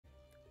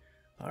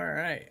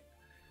Alright,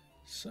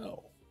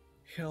 so,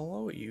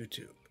 hello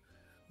YouTube.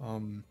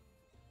 Um,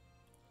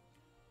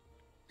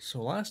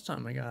 so last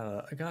time I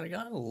got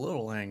a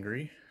little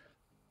angry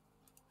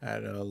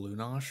at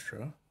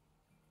Lunastra,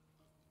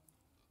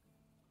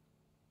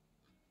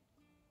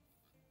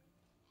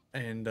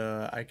 and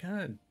I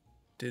kind of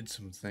did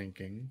some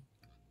thinking.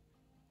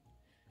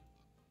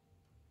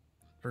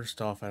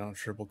 First off, I don't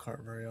triple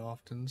cart very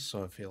often,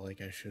 so I feel like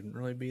I shouldn't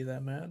really be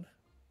that mad.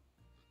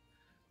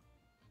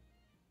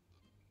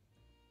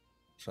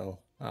 So,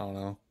 I don't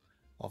know.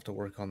 I'll have to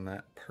work on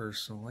that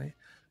personally.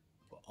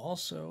 But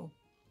also,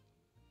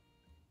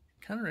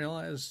 kind of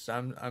realized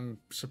I'm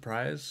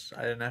surprised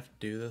I didn't have to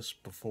do this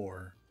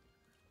before,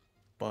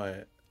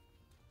 but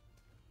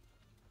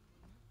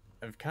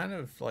I've kind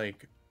of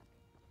like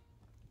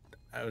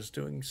I was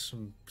doing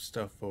some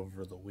stuff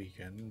over the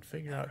weekend and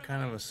figured out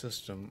kind of a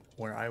system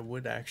where I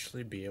would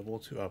actually be able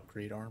to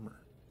upgrade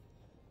armor.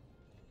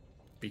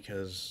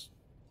 Because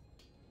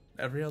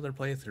every other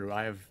playthrough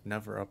I have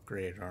never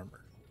upgraded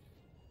armor.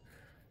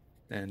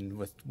 And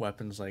with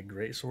weapons like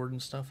greatsword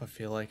and stuff, I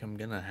feel like I'm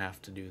gonna have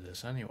to do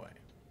this anyway.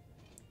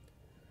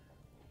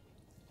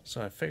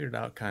 So I figured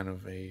out kind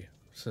of a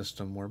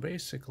system where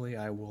basically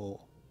I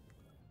will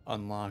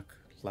unlock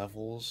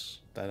levels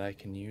that I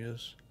can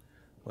use.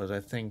 Was I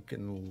think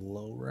in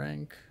low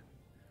rank.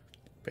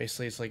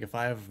 Basically, it's like if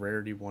I have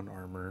rarity 1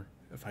 armor,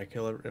 if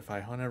I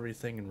hunt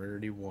everything in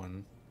rarity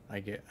 1,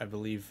 I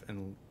believe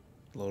in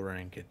low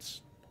rank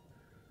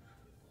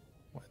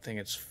I think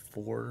it's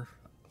 4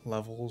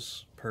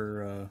 levels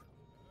per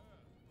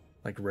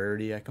like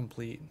rarity I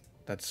complete.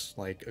 That's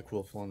like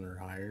equivalent or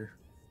higher.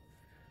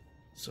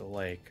 So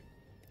like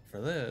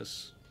for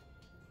this,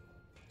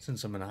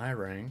 since I'm in high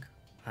rank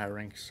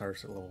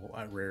starts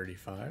at rarity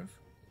 5.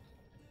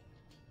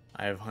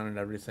 I have hunted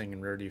everything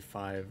in rarity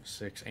 5,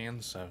 6,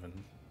 and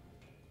 7.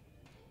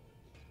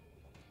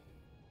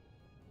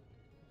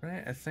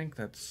 Right? I think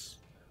that's,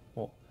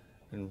 well,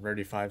 in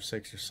rarity 5,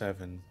 6, or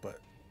 7, but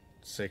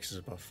 6 is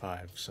above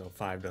 5, so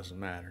 5 doesn't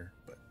matter.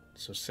 But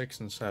so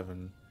 6 and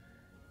 7,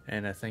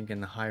 and I think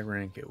in the high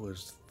rank it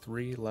was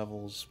 3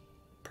 levels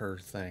per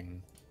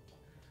thing.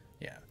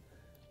 Yeah.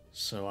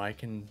 So I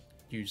can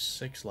use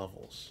 6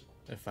 levels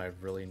if I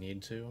really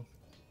need to.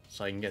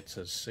 So I can get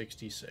to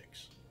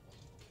 66.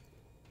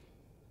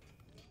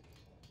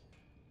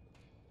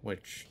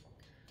 Which,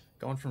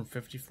 going from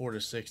 54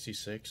 to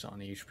 66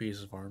 on each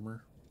piece of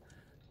armor,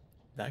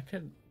 that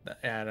could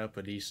add up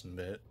a decent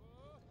bit.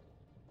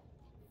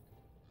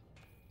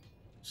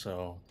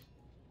 So,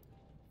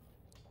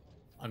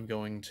 I'm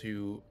going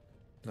to,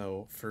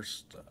 though,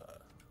 first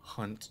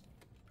hunt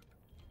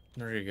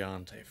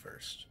Nergigante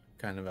first,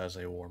 kind of as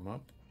a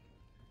warm-up.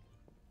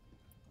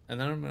 And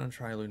then I'm going to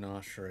try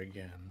Lunastra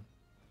again.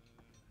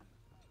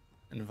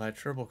 And if I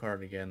triple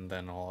card again,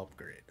 then I'll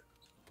upgrade.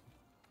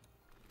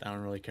 I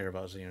don't really care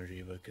about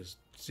Xeno'jiiva, because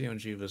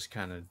Xeno'jiiva is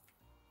kind of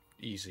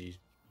easy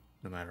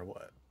no matter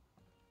what.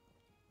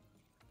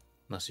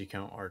 Unless you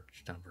count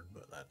Arch Tempered,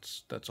 but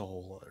that's a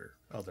whole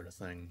other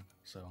thing,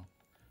 so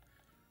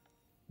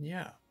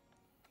yeah.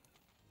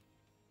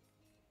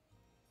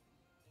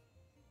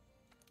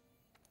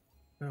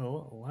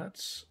 So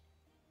let's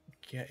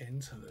get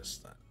into this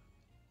then.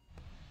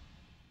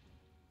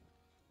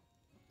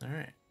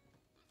 Alright.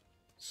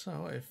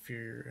 So if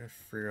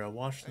you're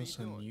watching this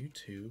on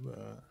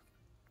YouTube,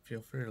 feel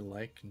free to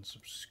like and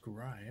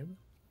subscribe.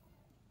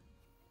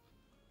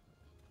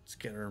 Let's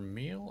get our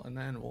meal, and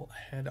then we'll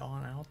head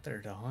on out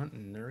there to hunt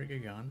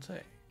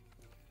Nergigante.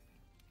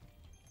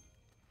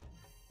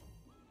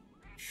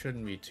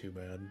 Shouldn't be too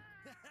bad.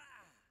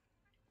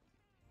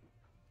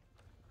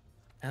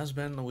 Has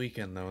been the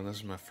weekend though, and this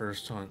is my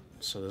first hunt,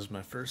 so this is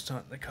my first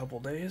hunt in a couple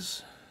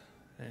days.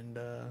 And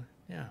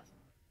yeah.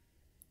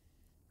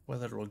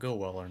 Whether it will go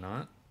well or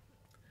not,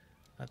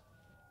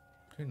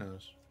 who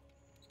knows.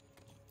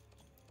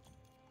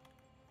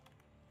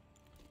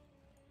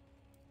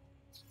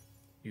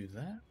 Do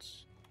that.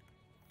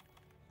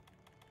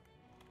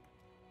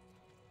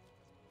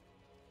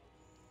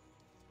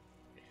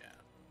 Yeah,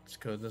 let's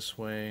go this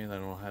way,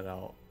 then we'll head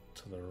out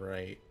to the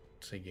right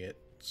to get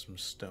some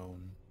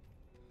stone.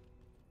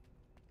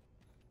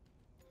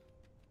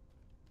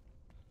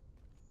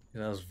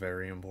 That was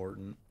very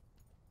important.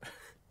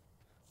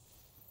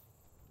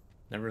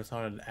 Never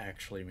thought it'd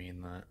actually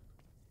mean that.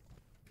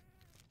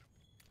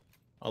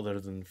 Other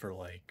than for,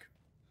 like,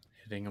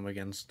 hitting them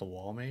against the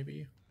wall,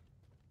 maybe?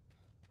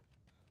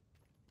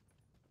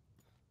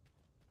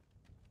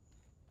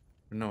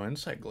 No,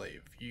 inside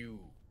Glaive, you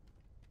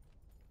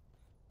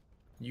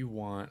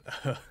want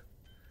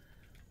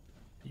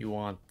you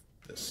want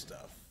this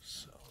stuff,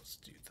 so let's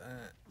do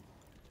that.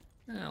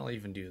 I'll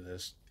even do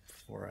this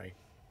before I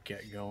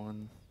get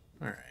going.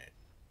 Alright.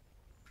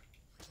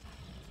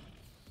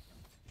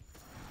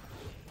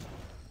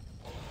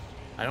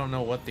 I don't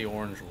know what the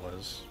orange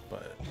was,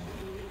 but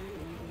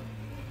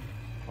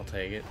I'll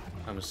take it.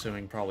 I'm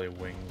assuming probably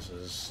wings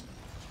is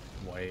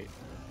white.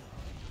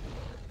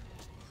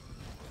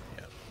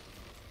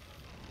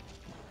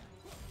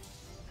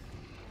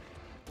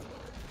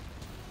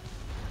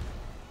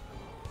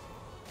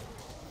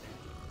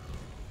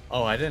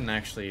 Oh, I didn't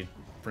actually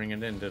bring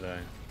it in, did I?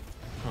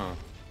 Huh.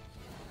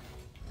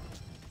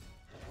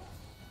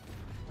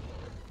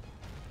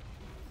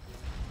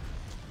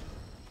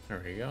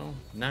 There we go.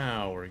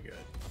 Now we're good.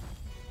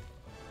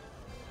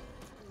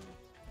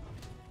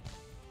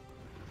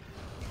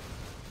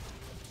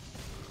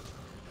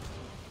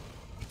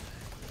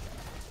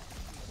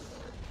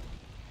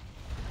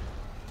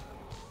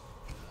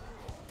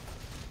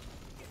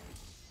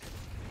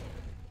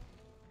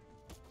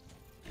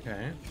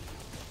 Okay.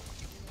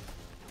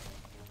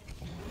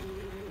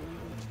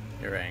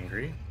 You're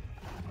angry.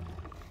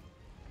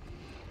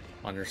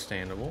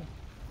 Understandable.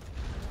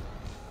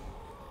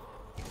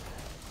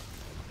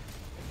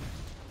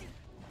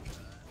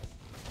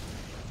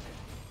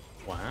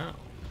 Wow.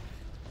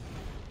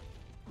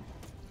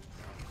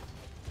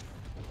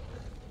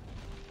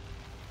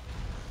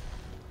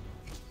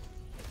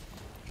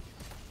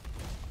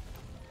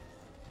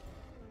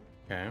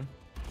 Okay.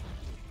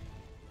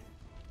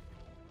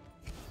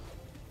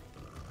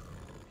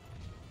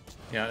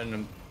 Yeah,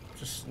 and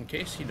just in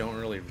case you don't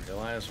really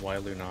realize why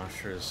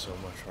Lunastra is so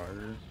much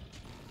harder,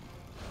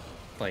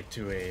 like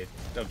to a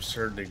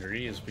absurd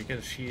degree, is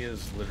because she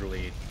is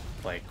literally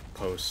like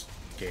post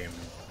game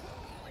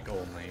like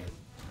only.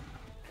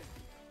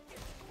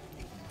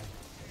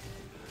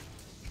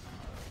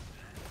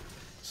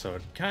 So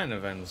it kind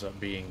of ends up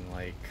being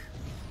like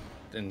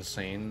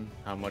insane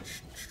how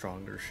much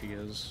stronger she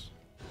is.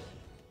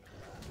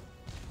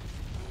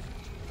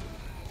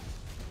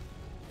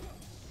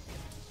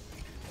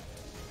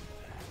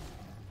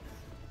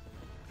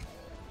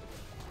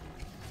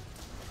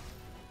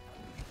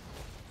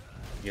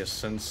 Yes,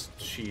 since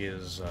she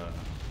is,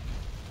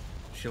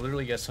 she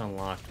literally gets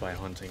unlocked by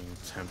hunting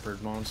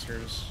tempered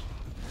monsters.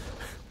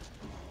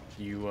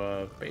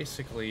 You,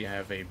 basically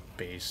have a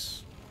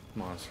base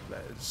monster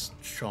that is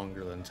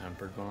stronger than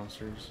tempered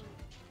monsters.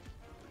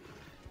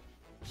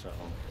 So,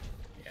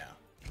 yeah.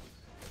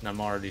 And I'm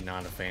already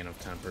not a fan of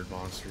tempered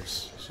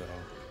monsters, so...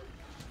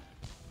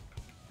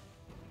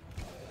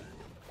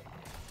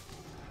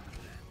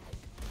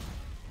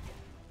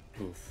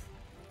 Oof.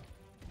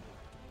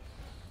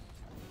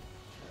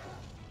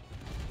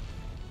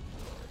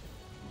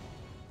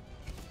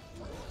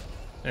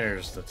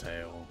 There's the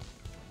tail.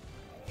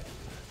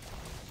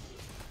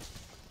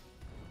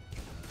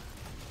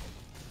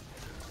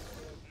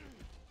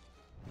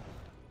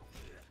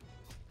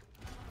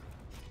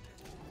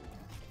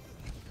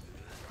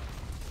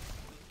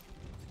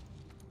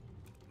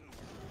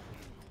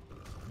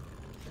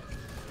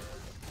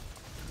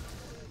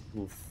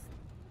 Oof.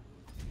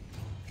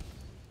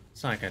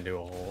 It's not gonna do a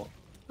whole...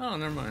 Oh,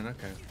 never mind,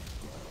 okay.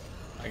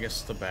 I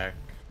guess the back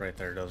right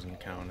there doesn't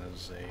count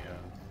as a,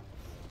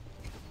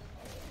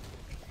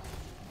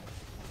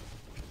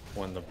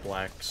 one of the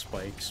black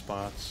spike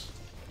spots.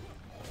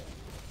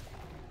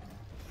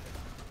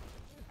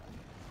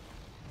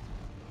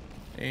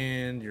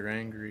 And you're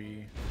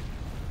angry.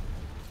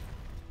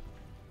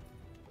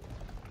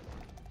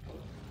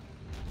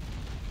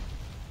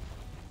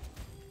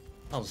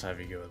 I'll just have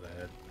you go with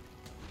that.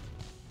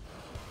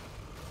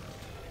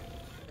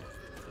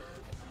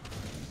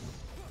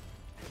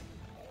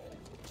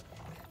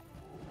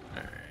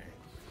 Alright.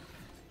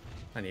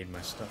 I need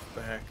my stuff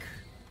back.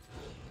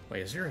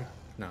 Wait, is there...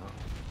 No.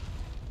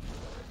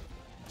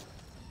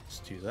 Let's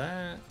do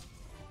that.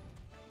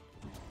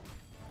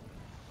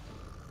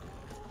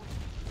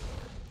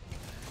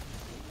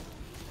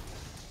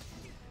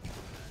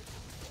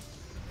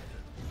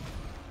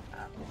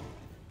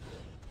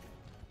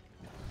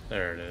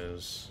 There it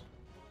is.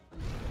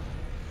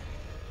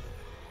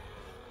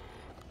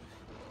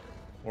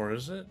 Or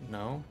is it?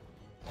 No.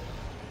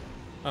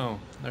 Oh,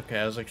 okay,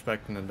 I was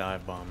expecting a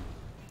dive bomb.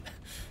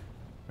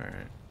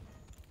 Alright.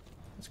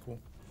 That's cool.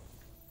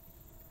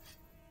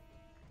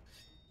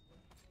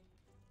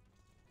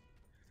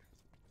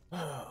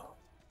 Oh.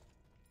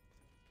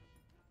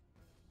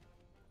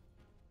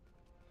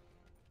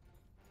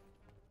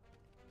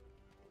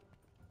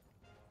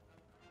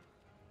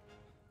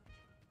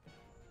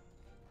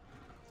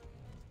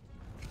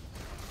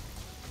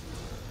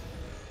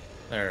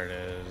 There it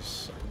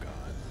is. Oh god.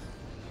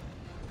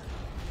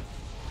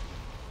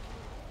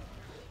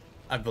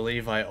 I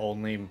believe I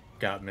only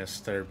got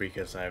missed there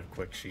because I have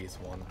quick sheath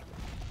 1.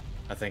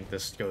 I think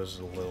this goes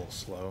a little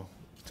slow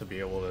to be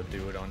able to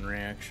do it on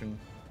reaction.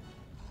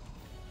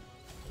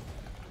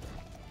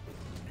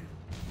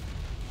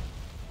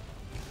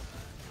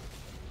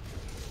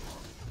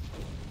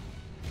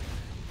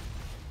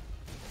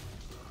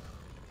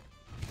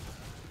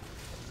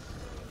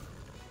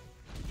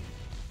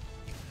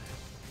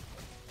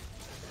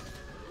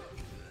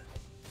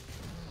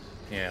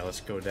 Yeah,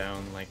 let's go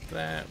down like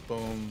that.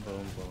 Boom,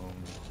 boom, boom.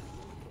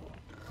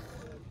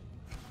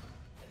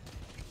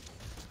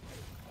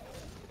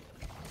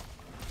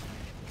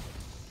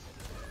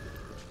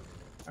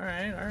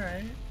 Alright,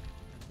 alright.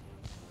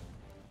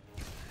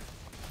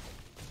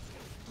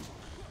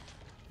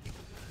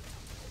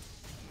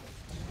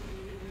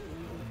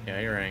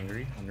 Yeah, you're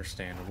angry.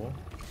 Understandable.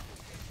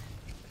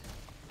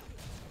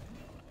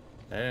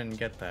 I didn't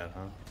get that,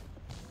 huh?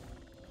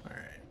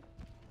 Alright.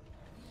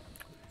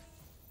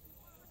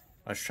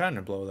 I was trying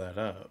to blow that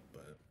up,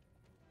 but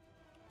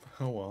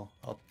oh well,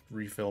 I'll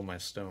refill my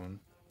stone.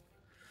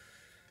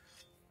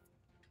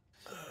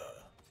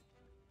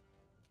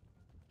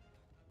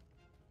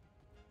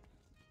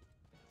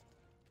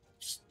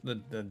 Just the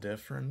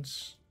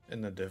difference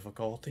in the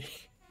difficulty.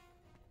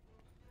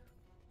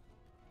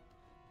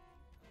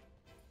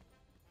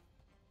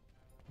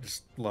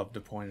 Just love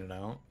to point it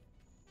out.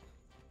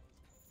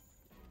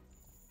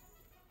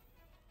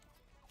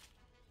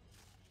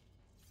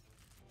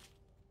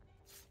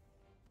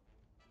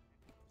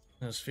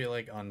 I just feel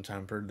like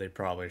untempered, they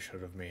probably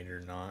should have made her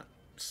not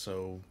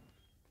so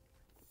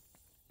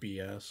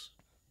BS,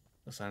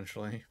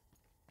 essentially.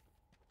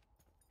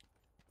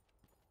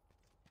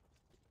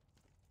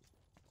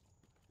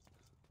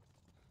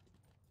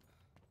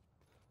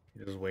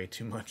 It does way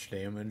too much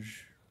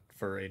damage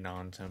for a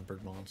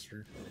non-tempered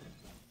monster.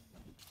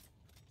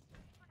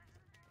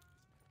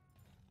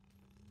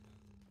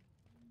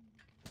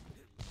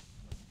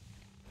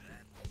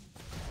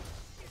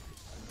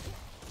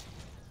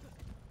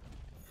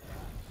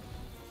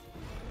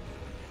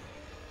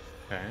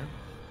 Okay.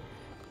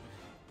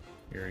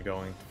 You're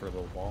going for the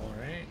wall,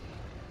 right?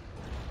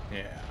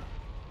 Yeah.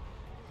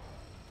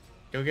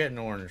 Go get an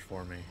orange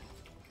for me.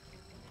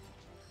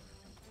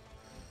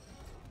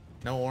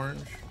 No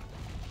orange?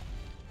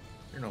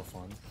 You're no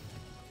fun.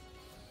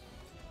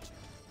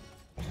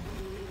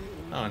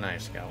 Oh,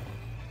 nice, got one.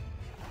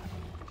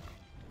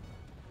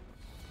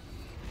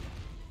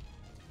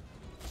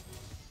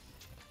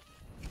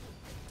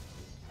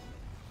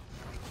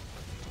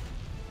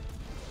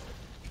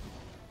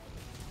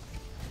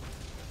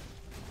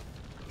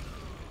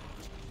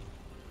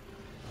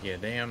 Yeah,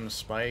 damn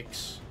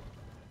spikes.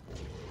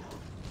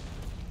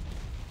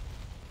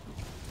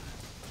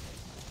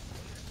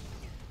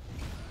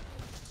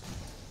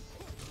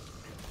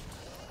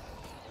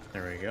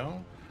 There we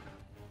go.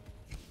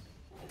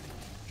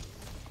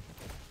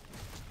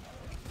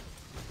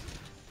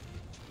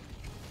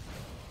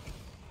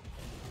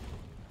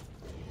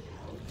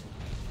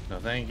 No,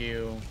 thank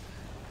you.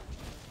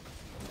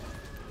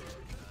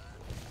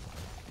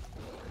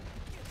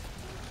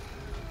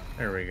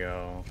 There we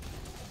go.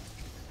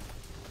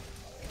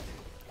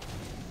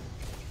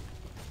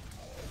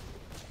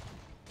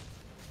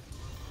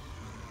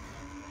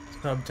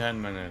 Sub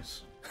 10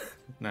 minutes.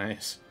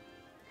 Nice.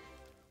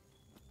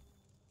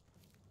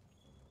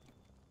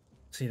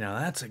 See, now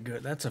that's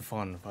a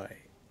fun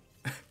fight.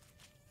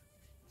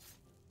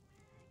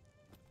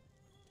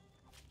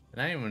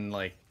 And I even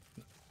like...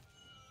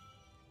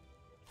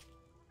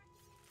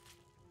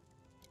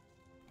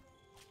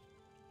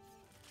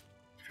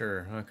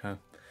 Sure, okay.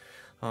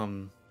 I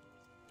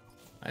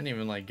didn't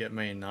even like get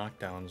many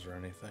knockdowns or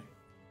anything.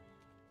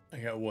 I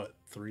got what,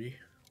 3?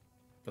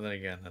 But then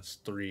again, that's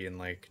 3 in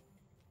like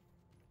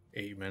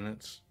 8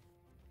 minutes.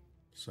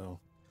 So,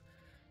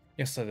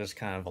 guess that is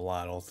kind of a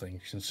lot, all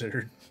things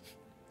considered.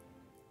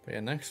 But yeah,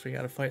 next we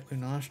gotta fight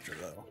Lunastra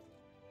though.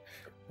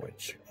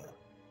 Which,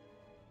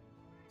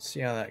 see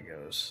how that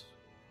goes.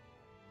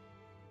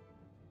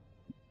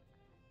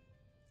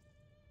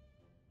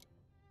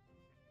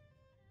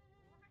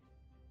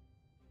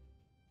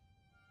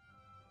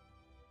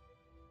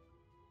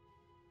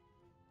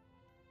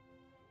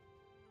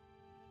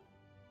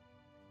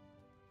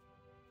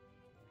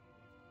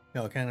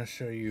 Yeah, I'll kind of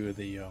show you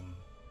the, I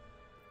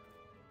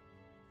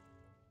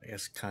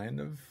guess kind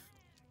of,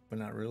 but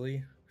not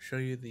really, show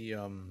you the,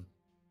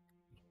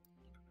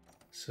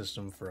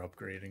 system for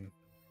upgrading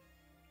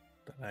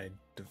that I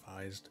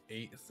devised.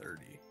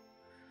 830.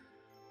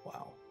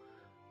 Wow.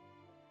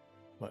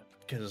 But,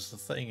 because the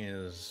thing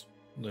is,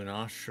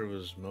 Lunastra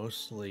was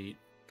mostly,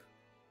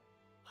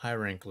 high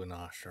rank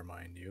Lunastra,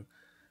 mind you,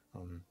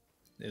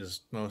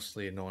 is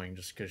mostly annoying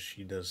just because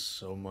she does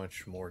so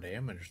much more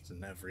damage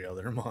than every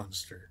other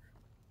monster.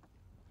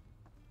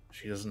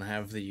 She doesn't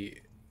have the,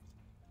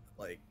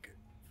 like,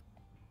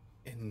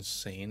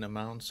 insane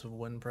amounts of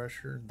wind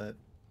pressure that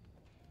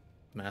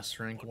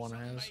Master Rank 1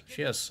 has.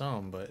 She has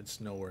some, but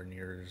it's nowhere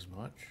near as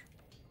much.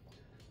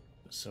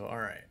 So,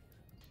 alright.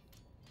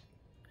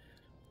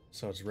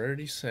 So it's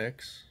rarity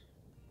 6.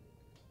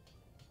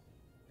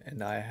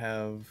 And I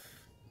have...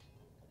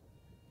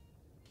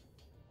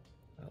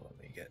 let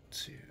me get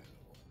to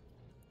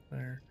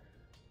there.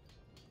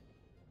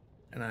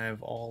 And I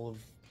have all of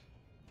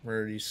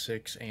rarity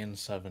 6 and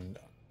 7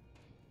 done.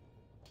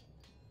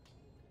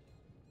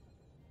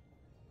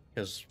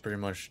 Because pretty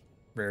much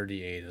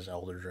rarity 8 is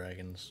Elder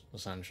Dragons,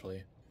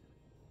 essentially.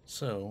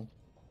 So,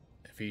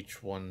 if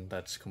each one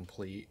that's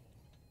complete,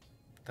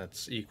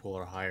 that's equal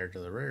or higher to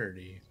the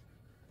rarity,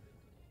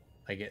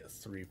 I get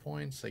 3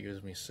 points. That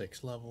gives me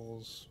 6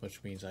 levels,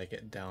 which means I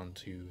get down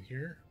to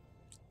here,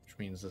 which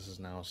means this is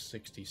now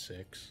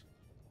 66.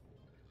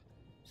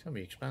 It's gonna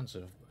be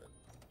expensive, but...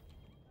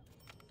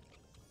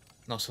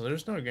 No, so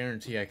there's no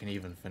guarantee I can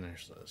even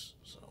finish this,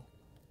 so...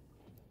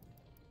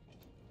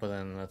 But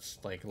then let's,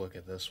 like, look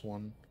at this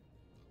one.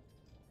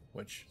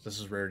 Which, this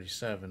is rarity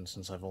 7,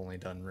 since I've only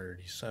done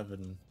rarity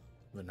 7,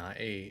 but not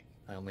 8,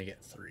 I only get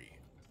 3.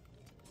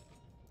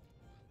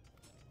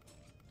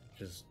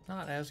 which is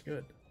not as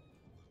good.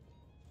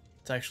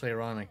 It's actually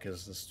ironic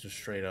because this just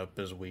straight up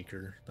is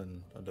weaker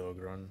than a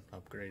Dogrun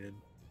upgraded.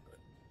 But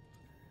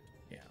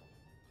yeah.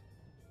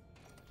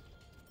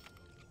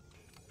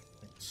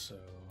 So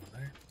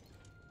there.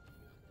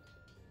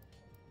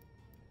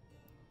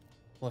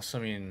 Plus, I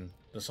mean,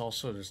 this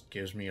also just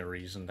gives me a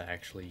reason to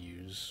actually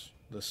use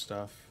this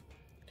stuff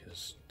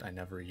because I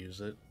never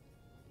use it.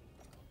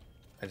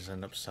 I just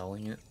end up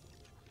selling it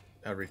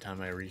every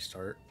time I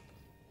restart.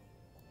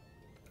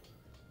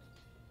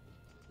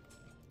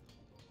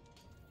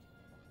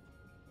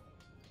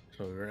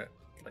 So we're at,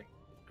 like,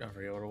 I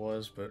forget what it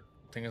was, but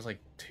I think it's like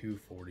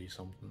 240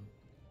 something.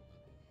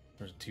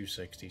 Or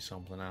 260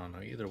 something, I don't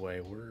know. Either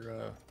way,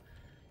 we're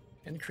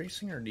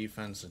increasing our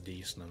defense a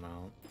decent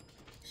amount.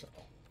 So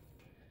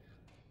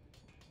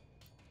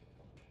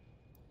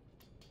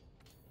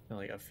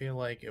I feel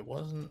like it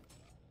wasn't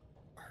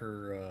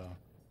her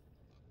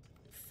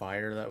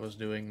fire that was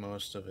doing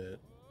most of it.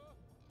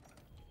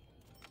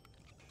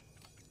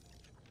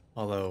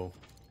 Although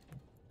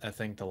I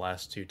think the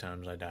last 2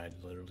 times I died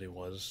literally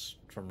was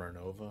from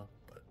Renova,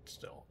 but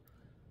still.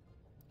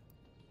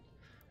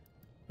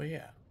 But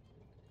yeah.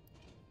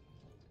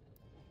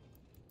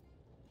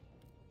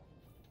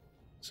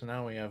 So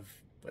now we have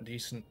a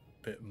decent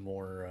bit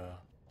more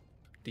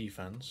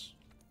defense.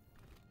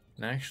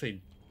 And I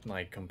actually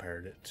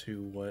compared it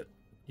to what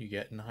you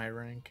get in high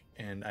rank,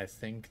 and I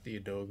think the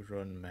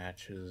Adogrun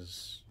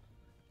matches.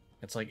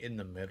 It's like in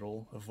the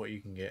middle of what you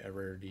can get at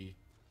rarity,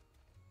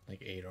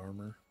 like 8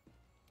 armor.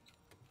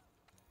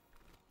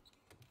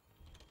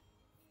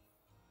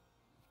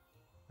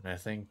 And I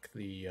think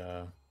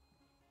the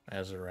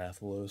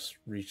Azarathalos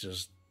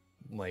reaches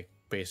like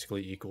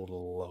basically equal to the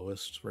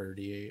lowest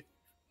rarity 8.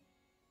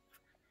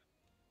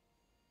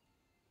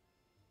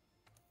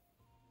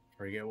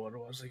 Forget what it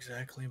was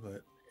exactly,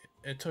 but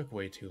it took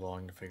way too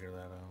long to figure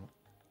that out.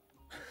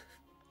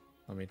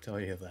 Let me tell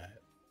you that.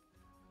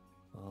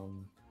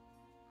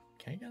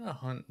 Can I get a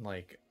hunt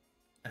like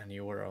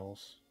anywhere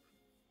else?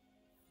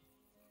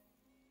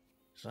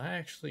 Because I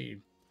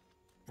actually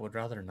would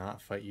rather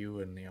not fight you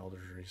in the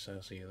Elder's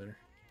Recess either.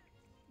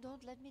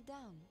 Don't let me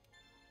down.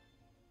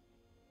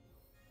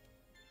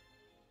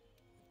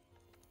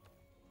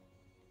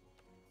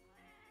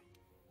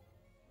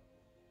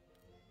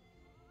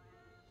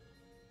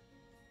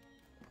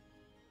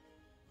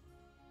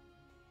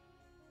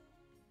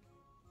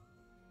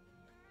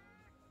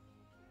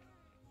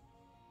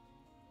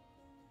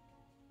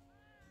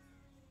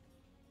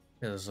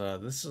 Because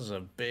this is a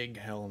big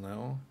hell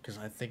no, because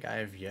I think I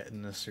have yet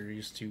in this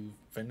series to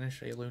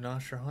finish a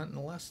Lunastra hunt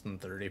in less than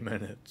 30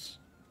 minutes.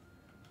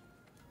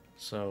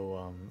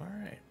 So,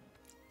 alright.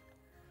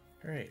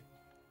 Great.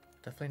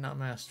 Definitely not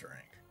master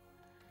rank.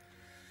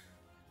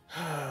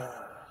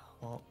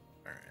 Well,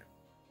 alright.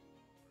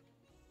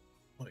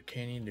 What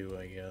can you do,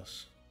 I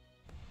guess?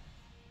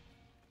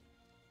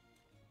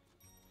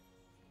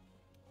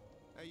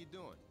 How you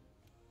doing?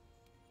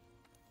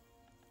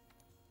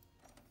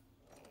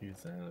 Do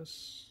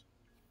this.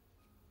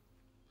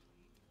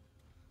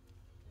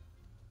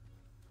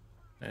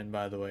 And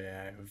by the way,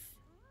 I have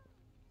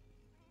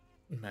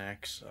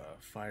max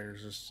fire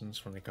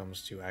resistance when it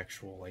comes to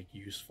actual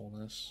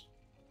usefulness.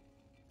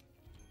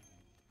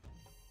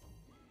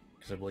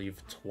 Because I believe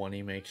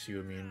 20 makes you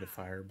immune to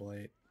fire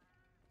blight.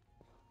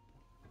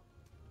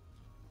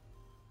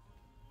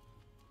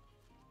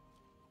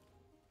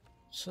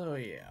 So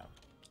yeah.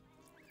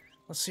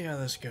 Let's see how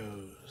this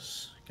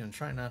goes. Gonna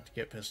try not to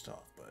get pissed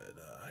off, but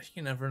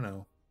you never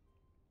know.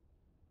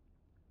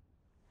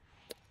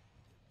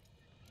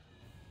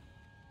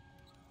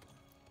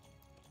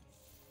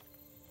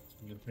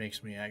 It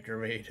makes me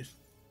aggravated.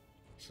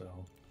 So.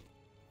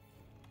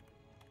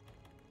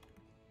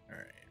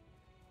 Alright.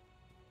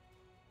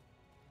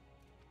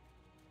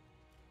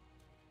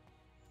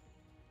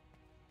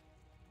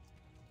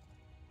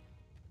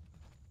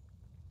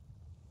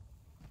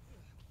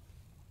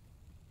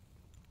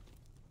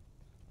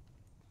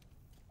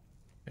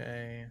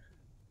 Okay.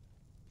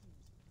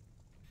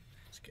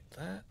 Let's get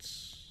that.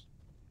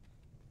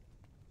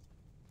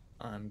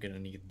 I'm gonna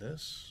need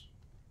this.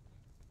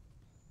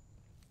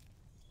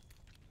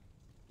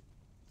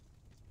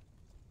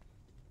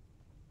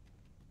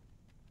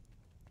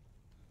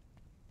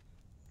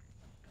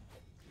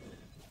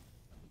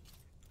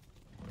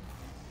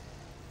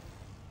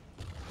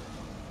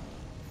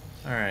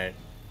 Alright,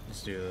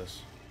 let's do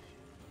this.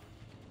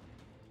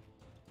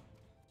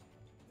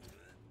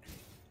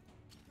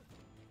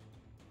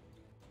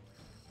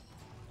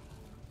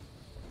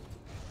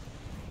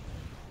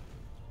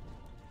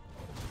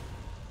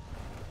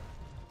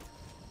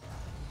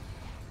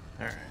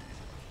 Alright.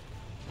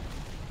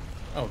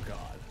 Oh god.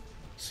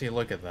 See,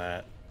 look at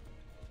that.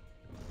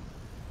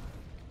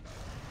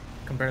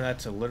 Compare that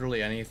to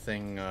literally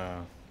anything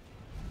that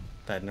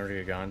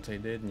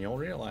Nergigante did, and you'll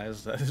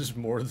realize that is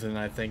more than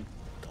I think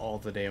all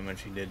the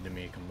damage he did to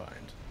me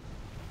combined.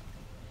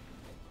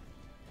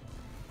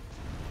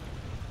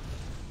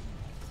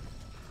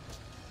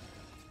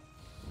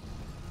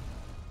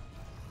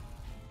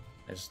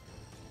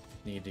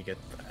 Need to get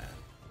that.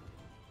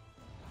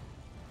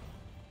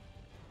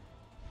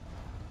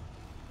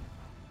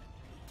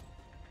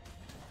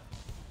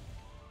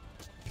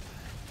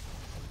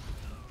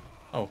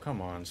 Oh,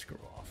 come on, screw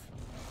off.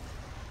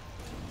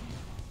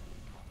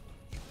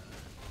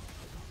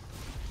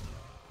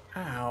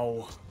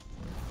 Ow.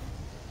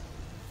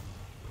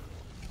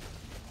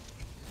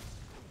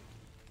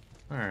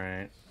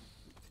 Alright.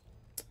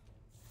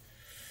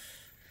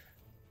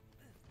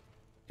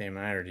 Damn,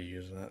 I already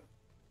used that.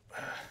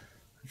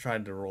 I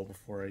tried to roll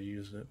before I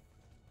used it.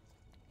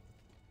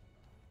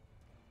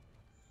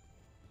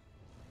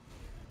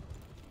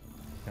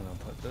 Gonna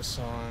put this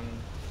on,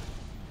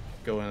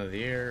 go into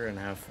the air, and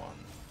have fun.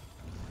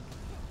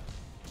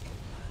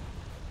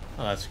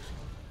 Oh, that's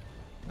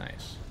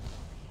nice.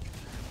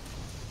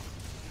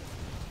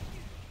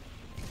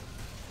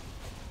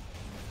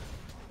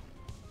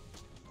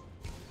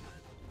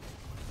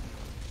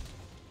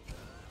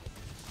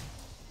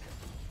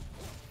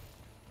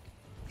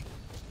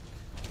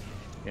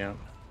 Yeah.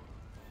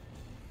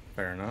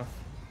 Fair enough.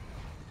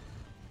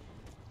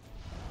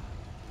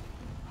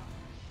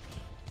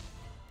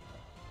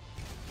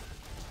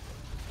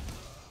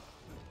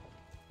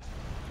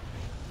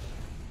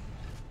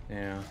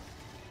 Yeah.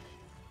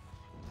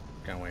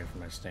 Gotta wait for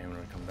my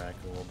stamina to come back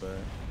a little bit.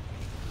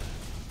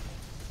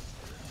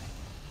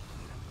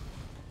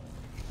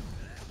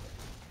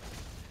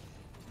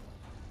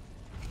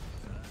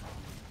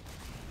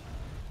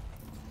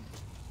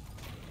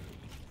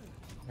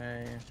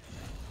 Okay.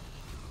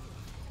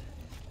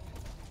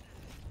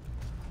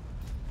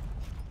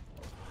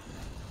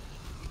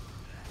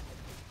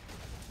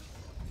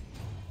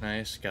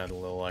 Nice, got a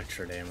little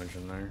extra damage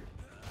in there.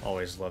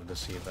 Always love to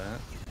see that.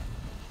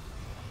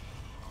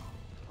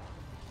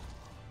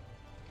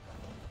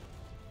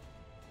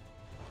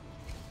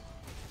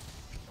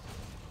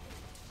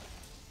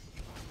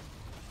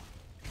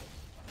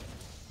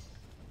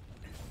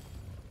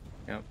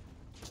 Yep.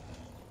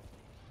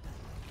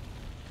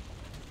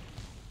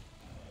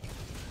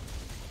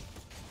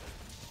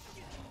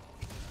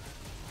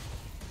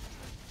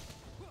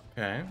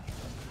 Okay.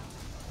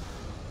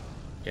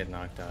 Get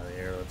knocked out of the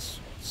air. That's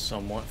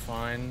somewhat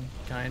fine,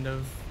 kind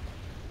of.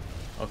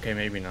 Okay,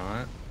 maybe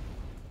not.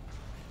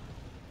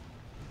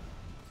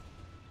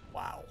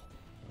 Wow.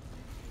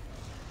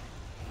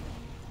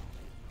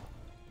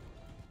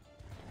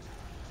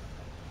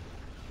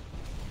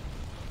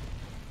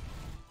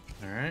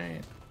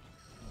 Alright.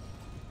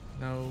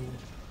 No.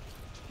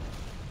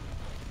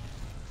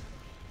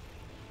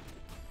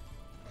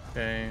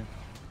 Okay.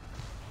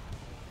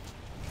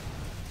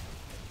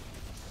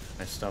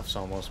 My stuff's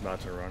almost about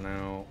to run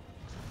out.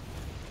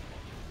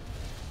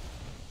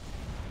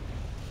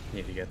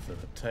 Need to get to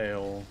the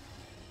tail.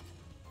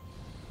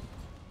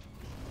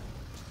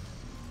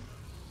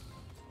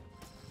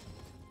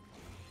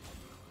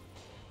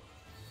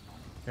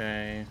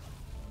 Okay.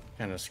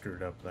 Kind of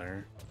screwed up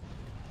there.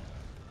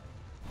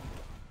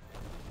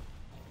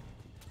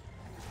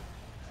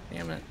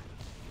 Damn it.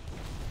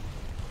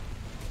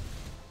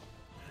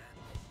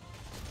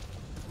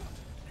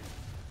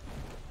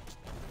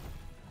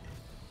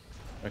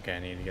 Okay, I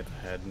need to get the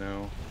head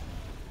now.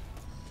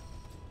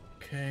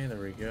 Okay, there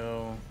we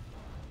go.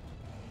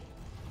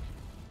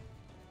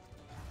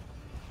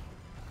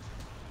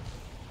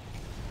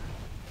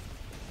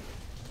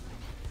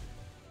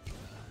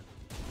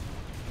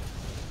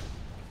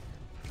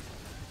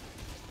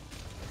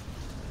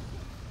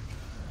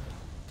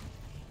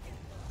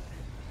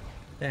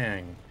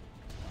 Dang.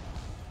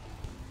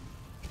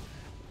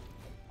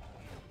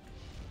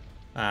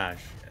 Ah,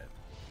 shit.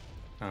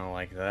 I don't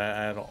like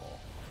that at all.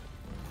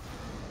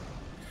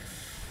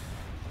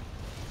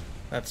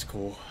 That's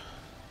cool.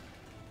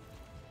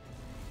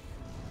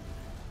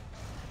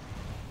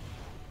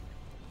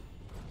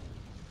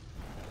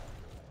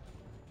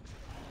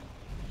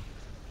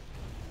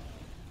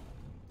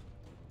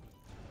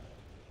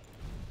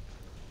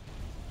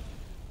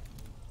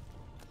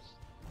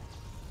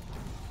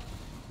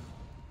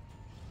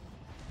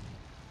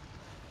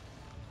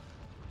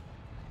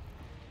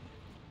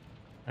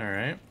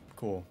 Alright,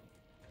 cool.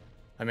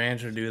 I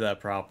managed to do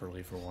that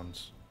properly for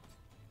once.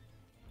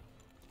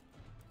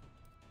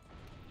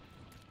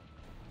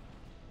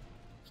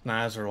 It's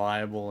not as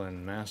reliable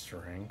in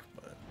Master Rank,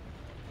 but...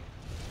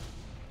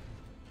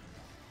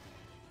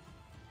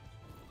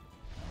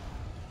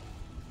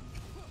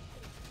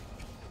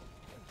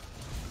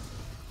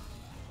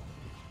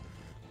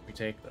 we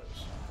take those.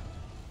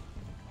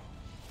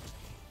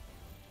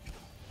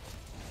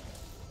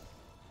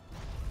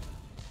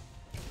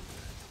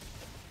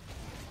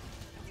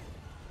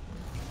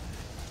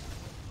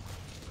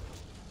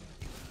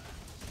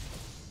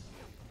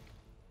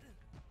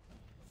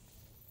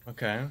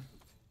 Okay.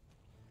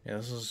 Yeah,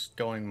 this is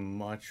going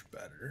much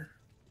better.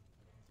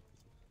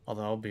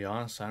 Although, I'll be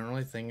honest, I don't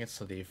really think it's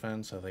the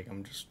defense. I think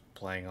I'm just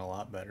playing a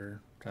lot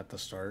better at the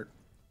start.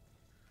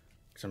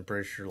 Because I'm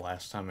pretty sure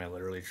last time I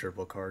literally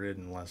triple carded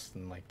in less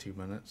than like 2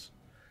 minutes.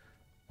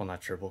 Well,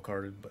 not triple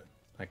carded, but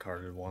I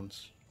carded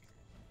once.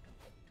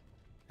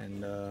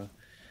 And,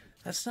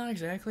 that's not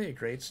exactly a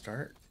great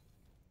start.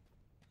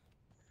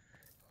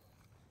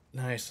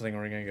 Nice, I think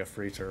we're gonna get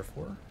free turf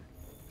war.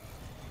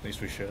 At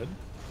least we should.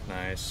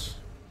 Nice.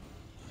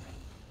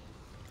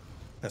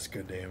 That's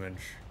good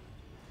damage.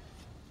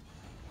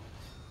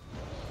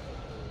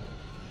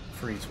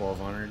 Free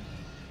 1200.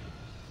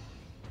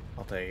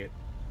 I'll take it.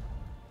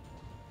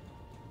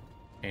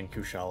 And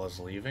Kushala's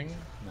leaving.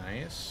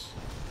 Nice.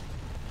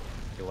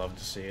 You love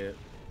to see it.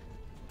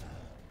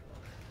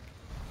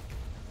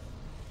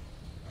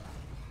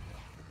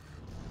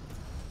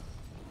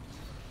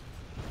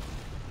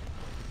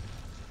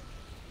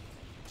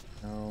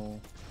 No.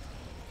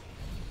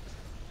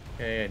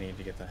 Okay, I need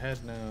to get the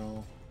head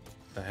now.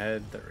 The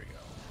head, there we go.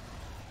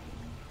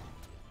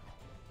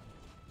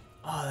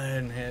 Oh, that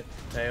didn't hit.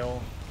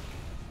 Tail.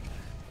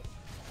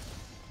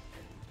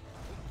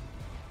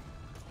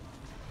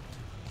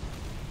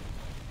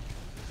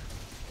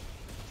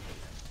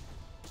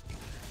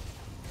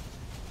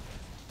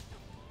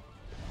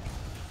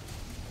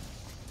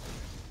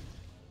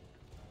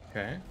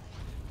 Okay.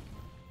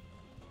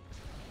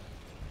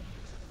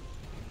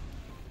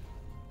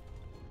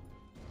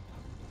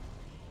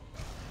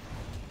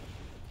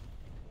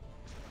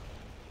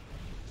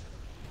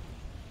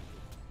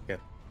 Get.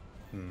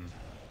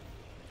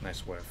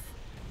 Nice whiff.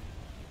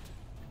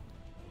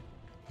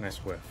 Nice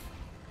whiff.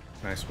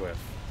 Nice whiff.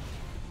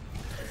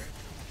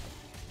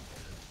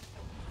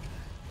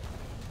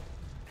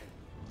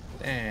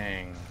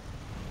 Dang.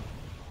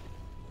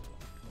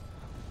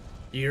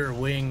 Your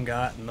wing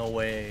got in the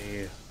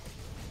way.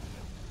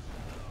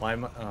 Why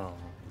am I? Oh.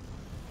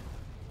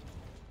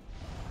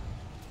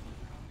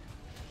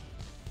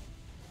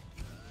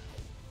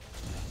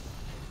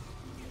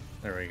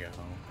 There we go.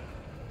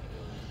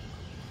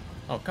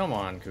 Oh, come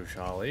on,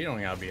 Kushala. You don't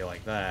gotta be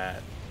like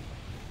that.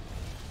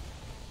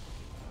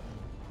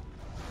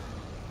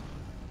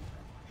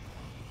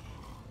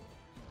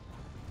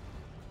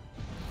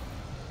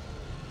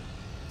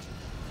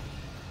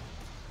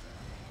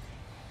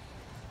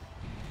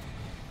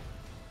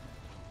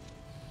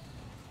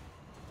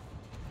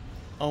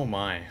 Oh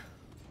my.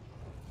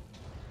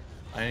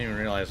 I didn't even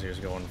realize he was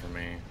going for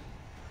me.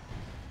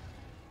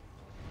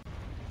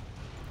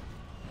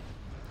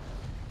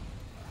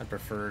 I'd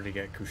prefer to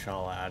get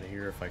Kushala out of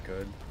here if I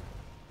could.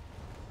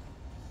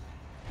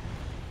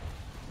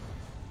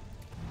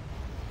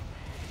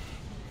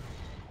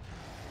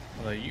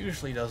 Although it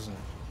usually doesn't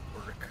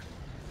work.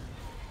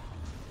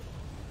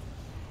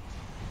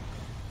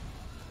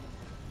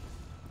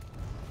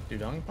 Do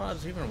dung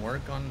pods even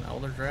work on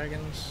Elder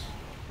Dragons?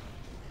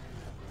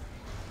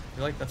 I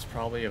feel like that's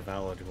probably a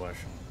valid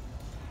question.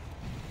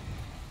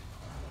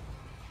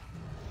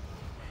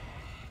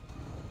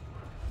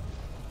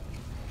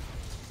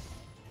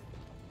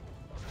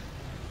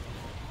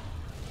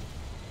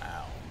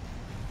 Ow.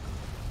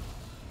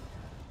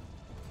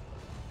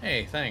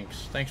 Hey,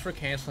 thanks. Thanks for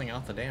canceling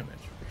out the damage.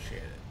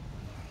 Appreciate it.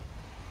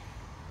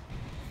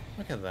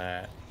 Look at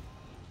that.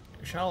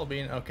 Kushala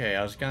being... Okay,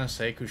 I was gonna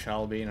say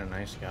Kushala being a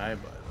nice guy,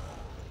 but...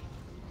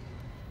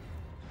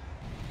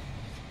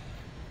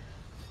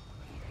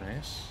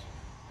 Nice.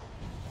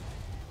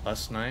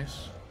 Less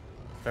nice.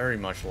 Very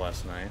much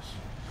less nice.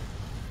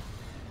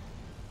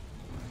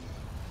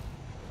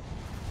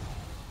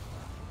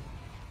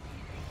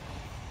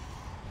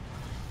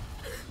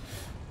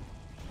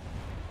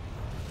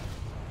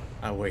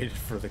 I waited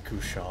for the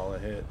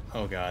Kushala hit.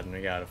 Oh god, and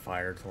we got a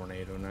fire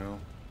tornado now.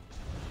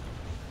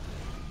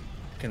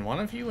 Can one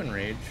of you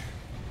enrage?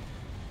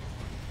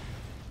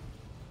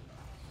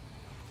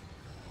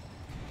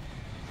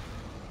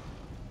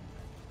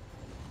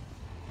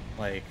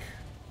 Like...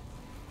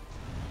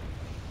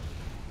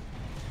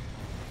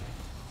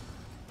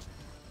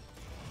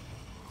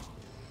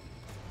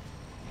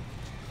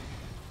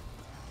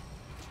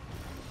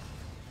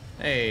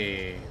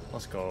 Hey,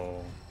 let's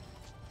go.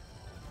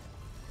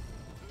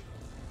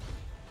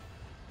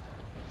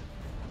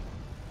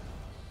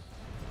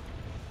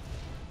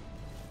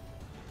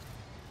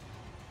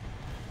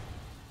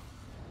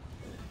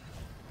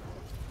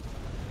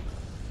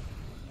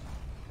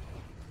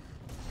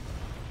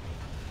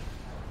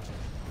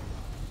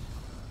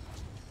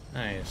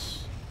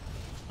 Nice.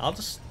 I'll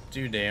just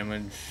do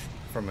damage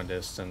from a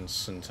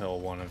distance until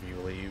one of you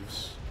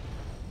leaves.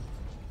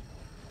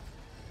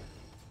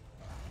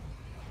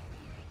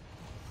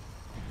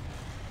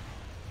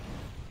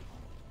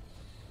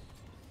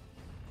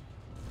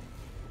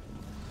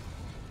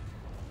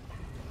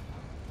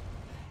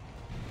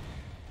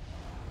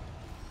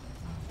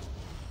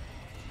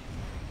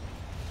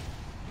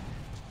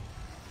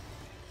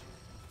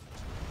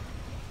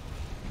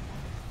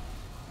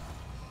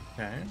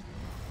 Okay.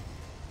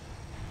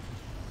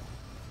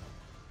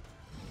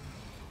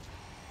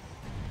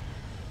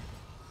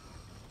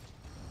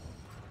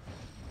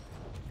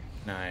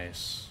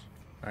 Nice.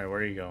 Alright, where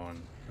are you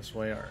going? This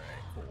way? Alright,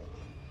 cool.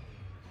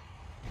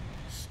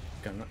 Just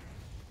gonna...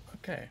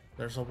 Okay,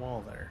 there's a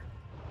wall there.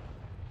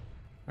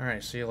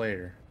 Alright, see you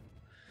later.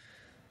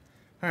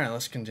 Alright,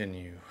 let's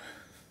continue.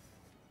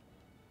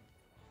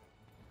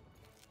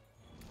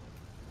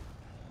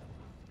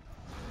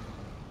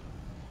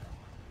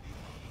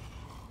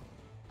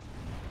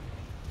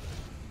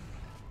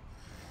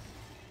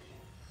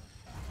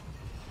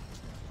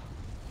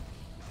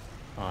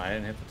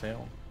 didn't hit the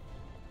tail.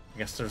 I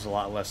guess there's a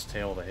lot less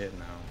tail to hit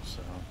now,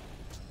 so...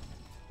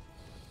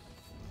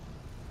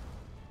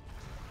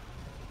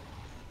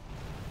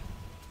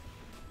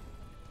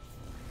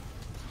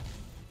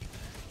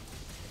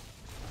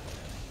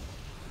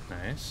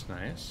 Nice,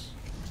 nice.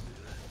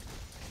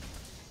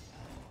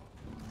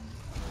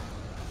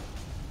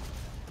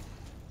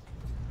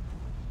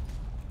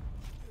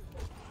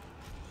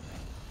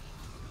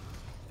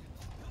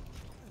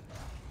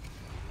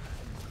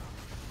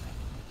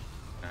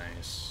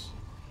 Nice.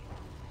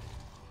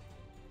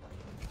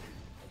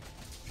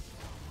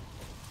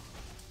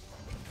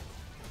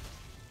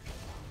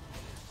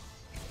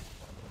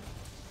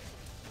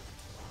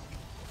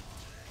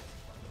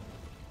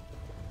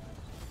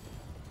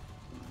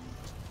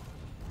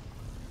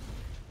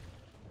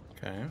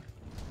 Okay.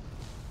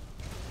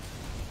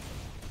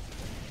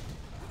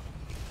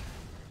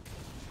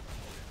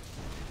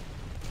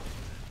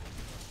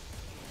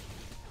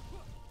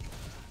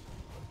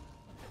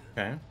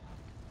 Okay.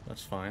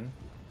 That's fine.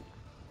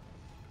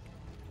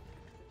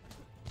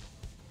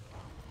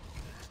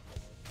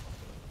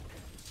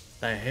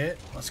 That hit?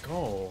 Let's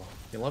go.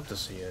 You love to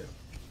see it.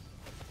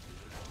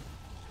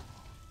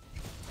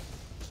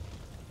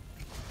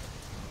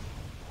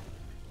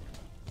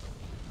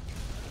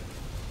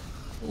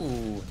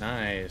 Ooh,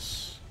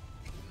 nice.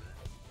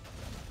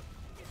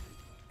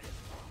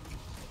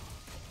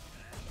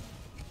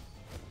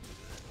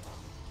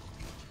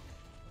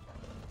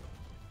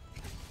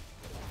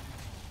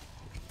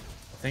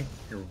 I think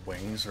your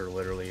wings are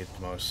literally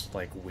the most,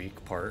 like,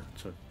 weak part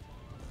to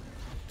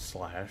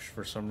slash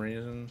for some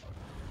reason.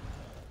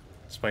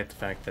 Despite the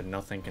fact that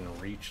nothing can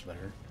reach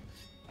there.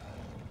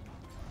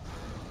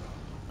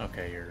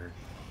 Okay, you're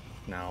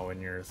now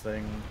in your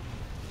thing.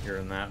 You're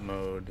in that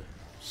mode,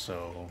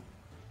 so...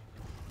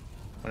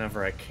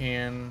 Whenever I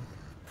can,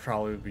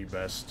 probably would be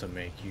best to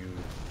make you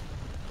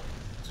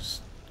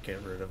just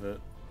get rid of it.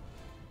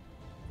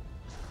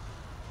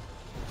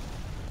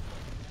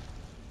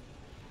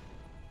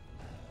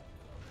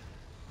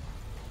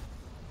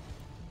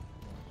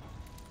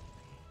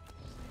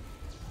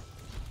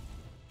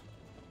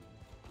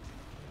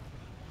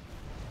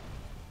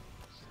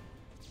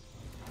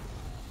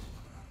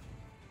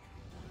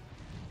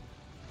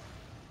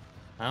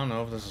 I don't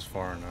know if this is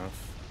far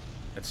enough.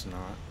 It's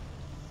not.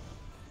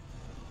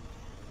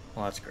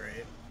 Well, that's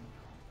great.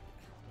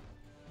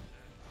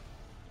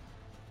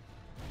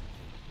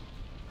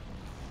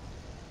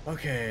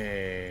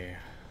 Okay.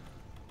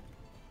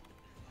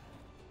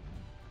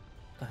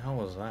 What the hell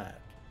was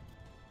that?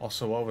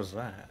 Also, what was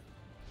that?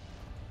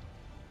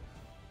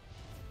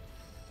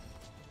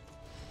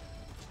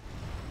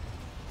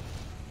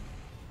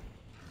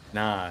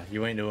 Nah,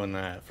 you ain't doing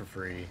that for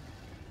free.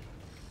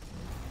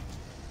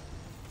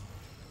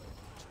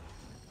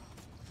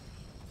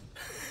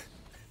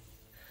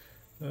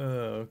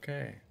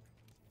 Okay.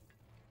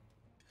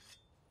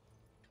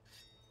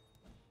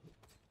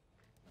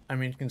 I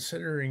mean,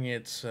 considering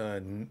it's,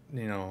 you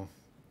know,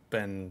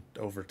 been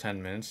over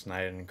 10 minutes and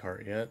I didn't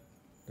cart yet,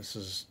 this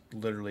is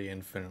literally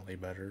infinitely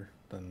better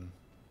than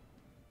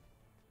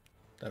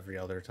every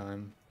other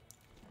time.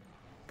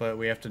 But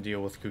we have to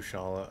deal with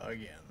Kushala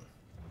again.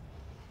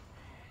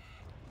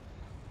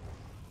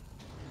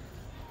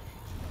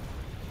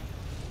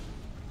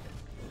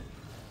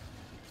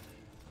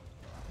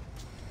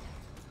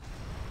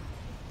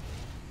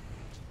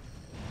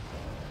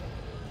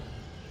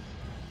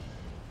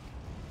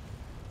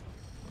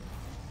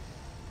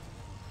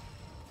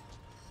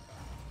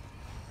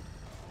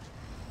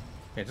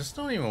 Yeah, just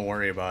don't even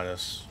worry about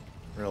us,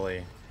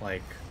 really.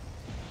 Like,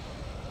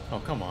 oh,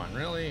 come on,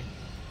 really?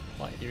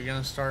 What, you're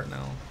gonna start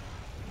now?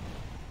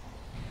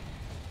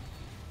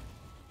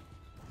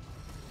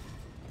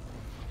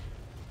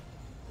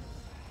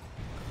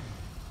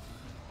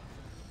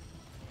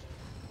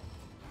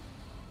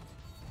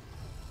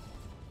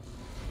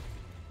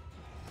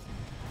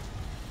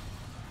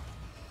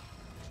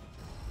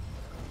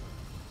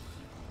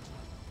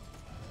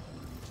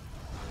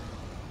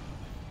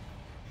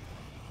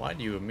 Why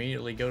do you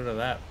immediately go to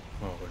that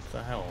mode? What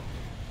the hell?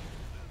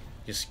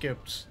 You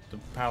skipped the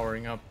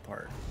powering up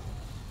part.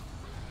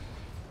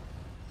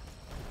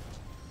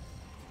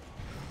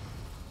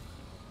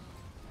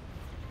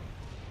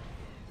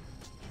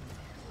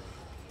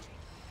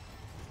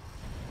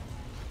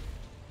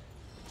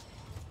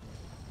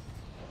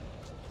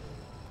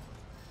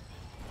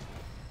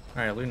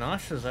 Alright,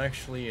 Lunasha's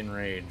actually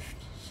enraged,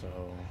 so...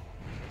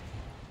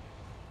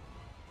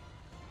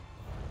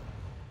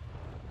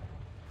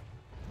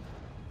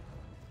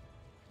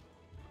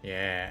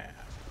 Yeah.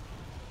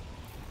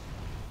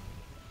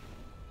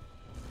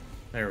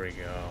 There we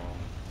go.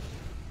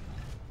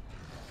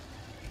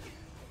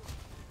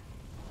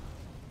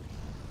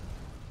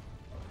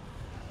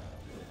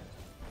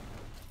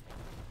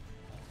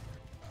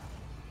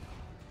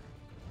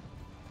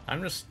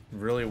 I'm just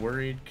really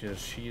worried because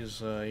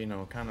she's, you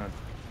know, kind of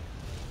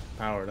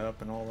powered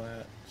up and all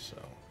that, so...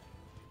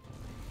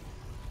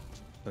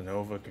 The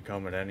Nova could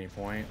come at any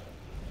point.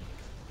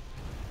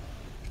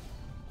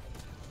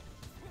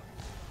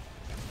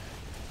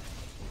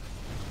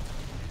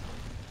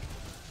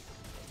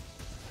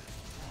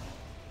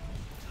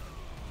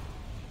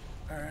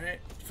 Alright,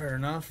 fair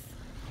enough.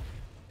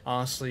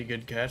 Honestly,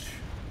 good catch.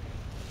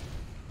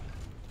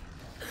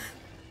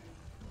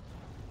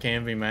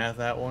 Can't be mad at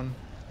that one.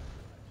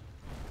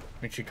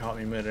 I mean, she caught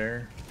me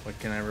midair. What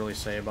can I really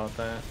say about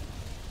that?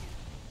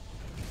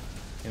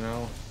 You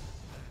know?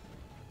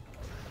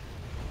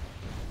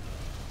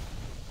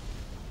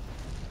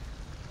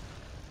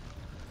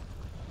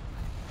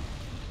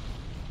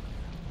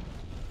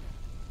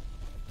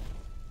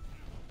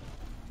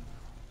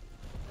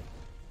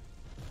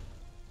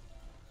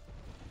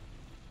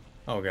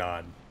 Oh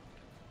god.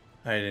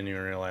 I didn't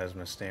even realize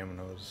my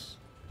stamina was...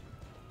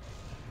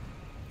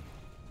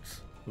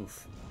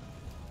 Oof.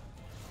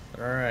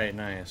 Alright,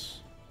 nice.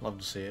 Love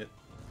to see it.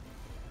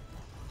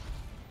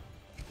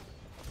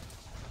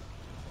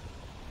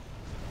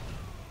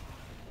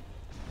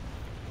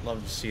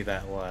 Love to see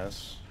that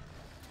less.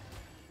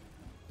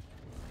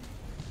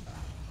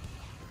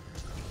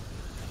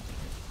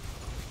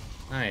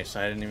 Nice,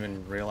 I didn't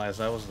even realize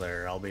I was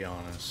there, I'll be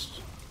honest.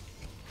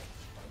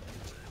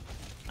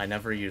 I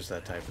never use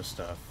that type of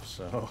stuff,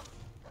 so...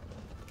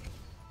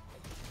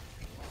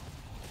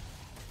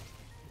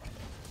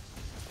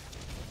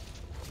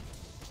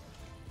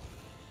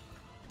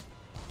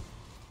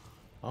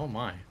 Oh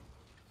my.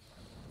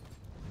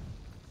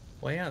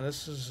 Well, yeah,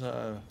 this is,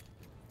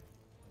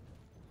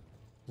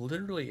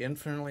 literally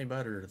infinitely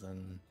better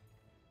than...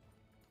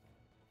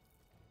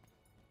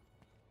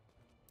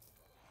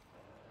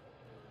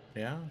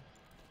 Yeah?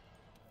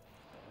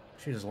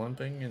 She's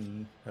limping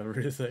and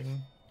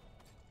everything.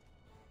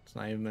 It's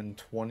not even been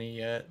 20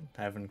 yet.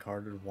 I haven't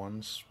carded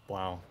once.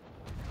 Wow.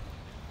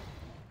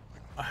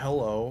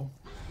 Hello.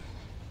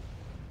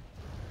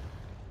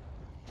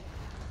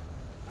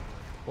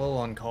 A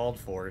little uncalled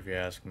for, if you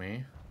ask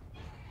me.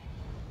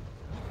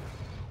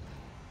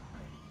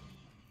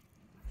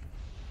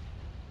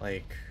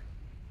 Like...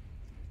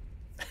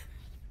 I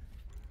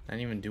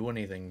didn't even do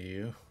anything to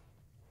you.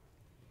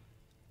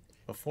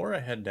 Before I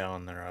head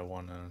down there, I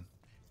want to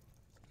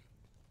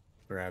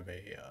grab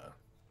a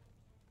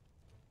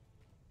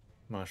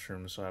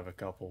mushroom so I have a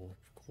couple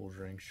cool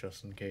drinks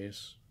just in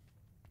case.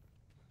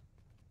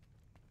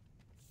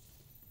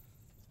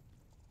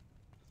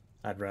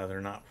 I'd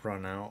rather not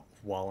run out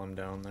while I'm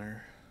down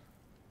there.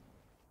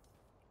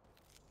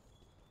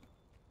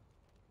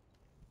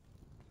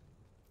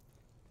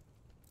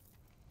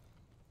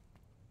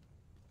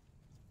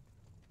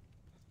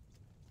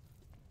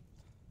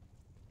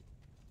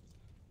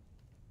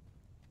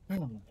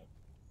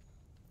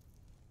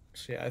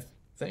 See, I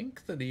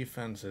think the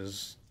defense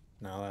is,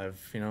 now that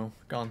I've, you know,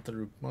 gone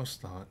through most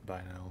of the hunt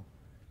by now,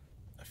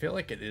 I feel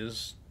like it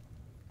is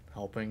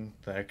helping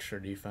the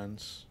extra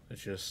defense.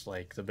 It's just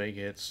like the big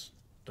hits,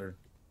 they're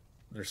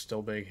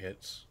still big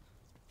hits.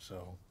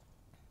 So,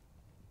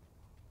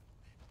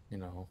 you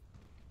know,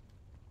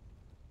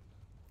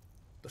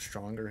 the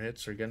stronger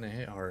hits are gonna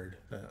hit hard.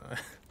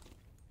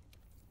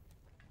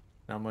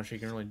 Not much you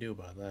can really do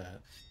about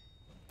that.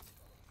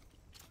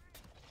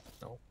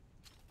 Nope.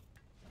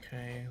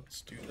 Okay,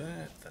 let's do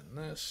that, then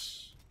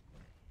this.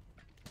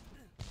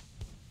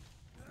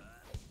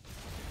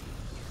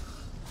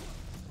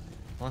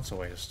 Well, that's a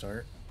way to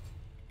start.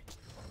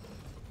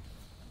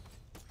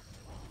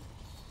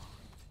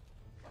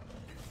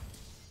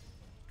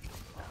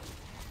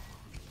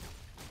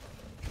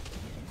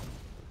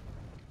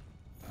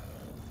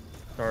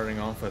 Starting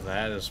off with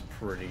that is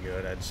pretty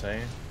good, I'd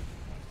say.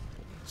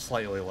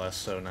 Slightly less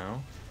so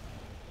now.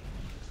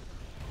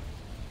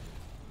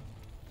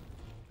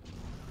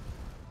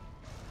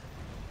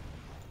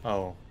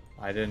 Oh,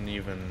 I didn't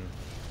even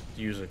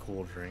use a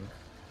cool drink.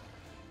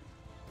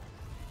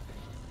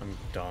 I'm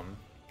dumb.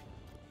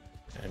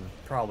 And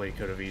probably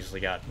could have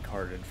easily gotten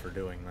carded for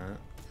doing that.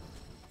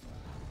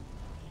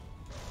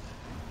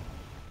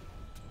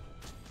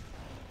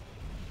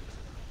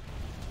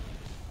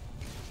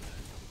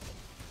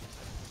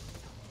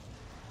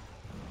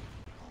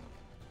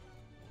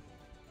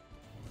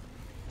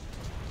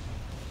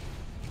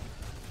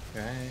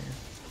 Okay.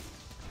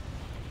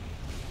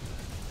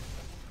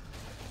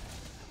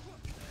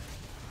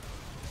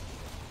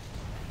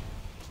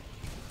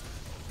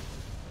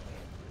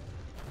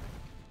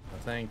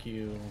 Thank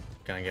you.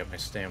 Gonna get my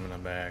stamina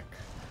back.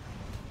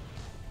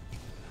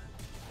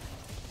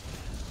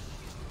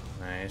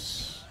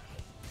 Nice.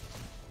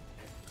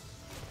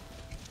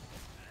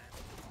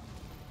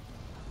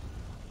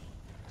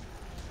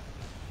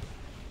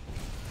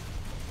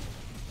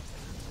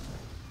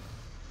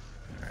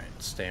 Alright,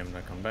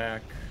 stamina come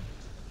back.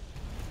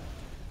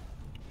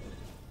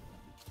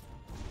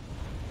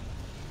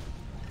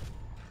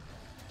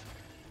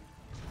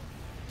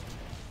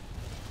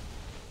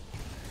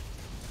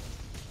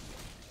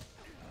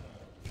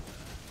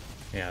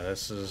 Yeah,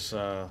 this is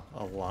a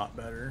lot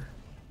better.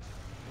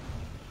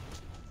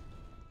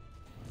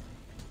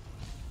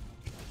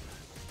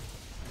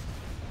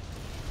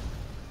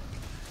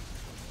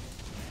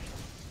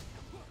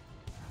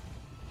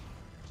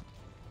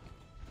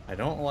 I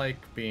don't like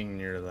being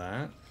near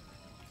that.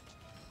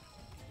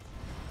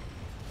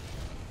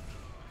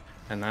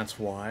 And that's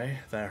why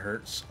that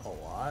hurts a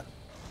lot.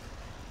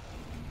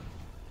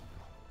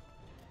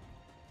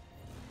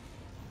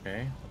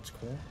 Okay, that's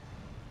cool.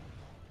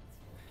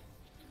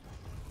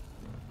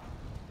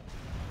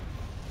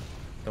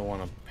 Don't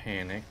want to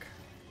panic.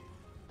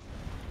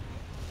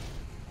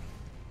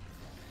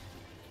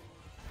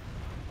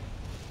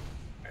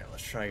 Alright,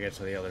 let's try to get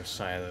to the other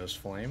side of those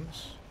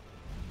flames.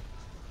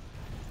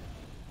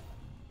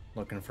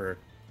 Looking for a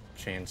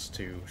chance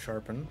to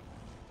sharpen.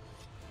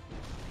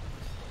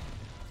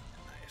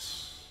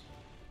 Nice.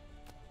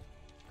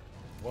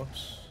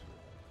 Whoops.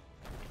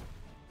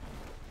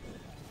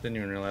 Didn't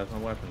even realize my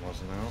weapon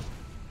wasn't out.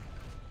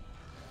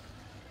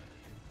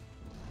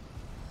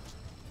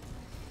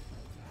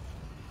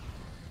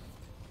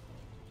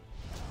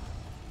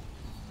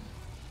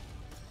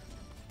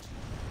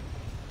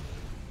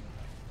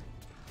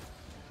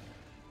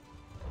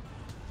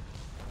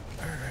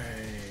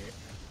 Alright.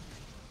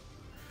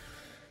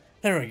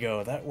 There we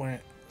go, that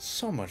went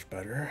so much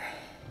better.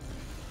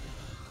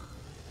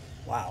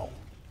 Wow.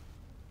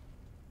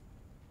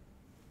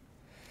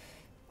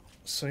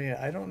 So yeah,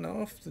 I don't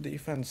know if the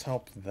defense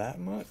helped that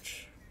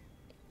much.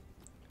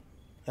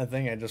 I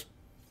think I just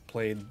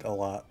played a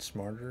lot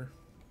smarter.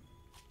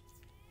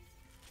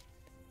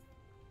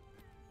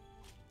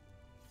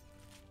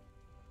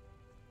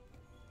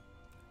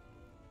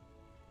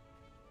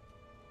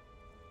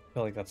 I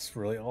feel like that's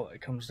really all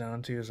it comes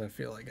down to, is I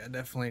feel like I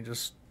definitely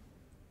just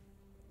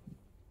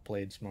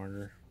played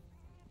smarter.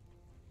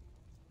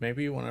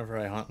 Maybe whenever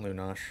I hunt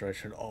Lunastra, I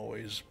should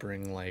always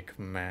bring like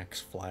max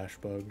flash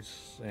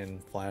bugs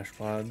and flash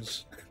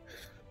pods.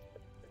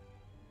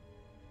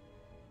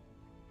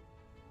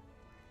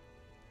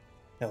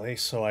 At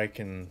least so I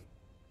can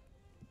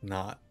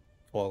not,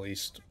 well, at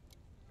least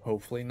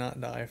hopefully not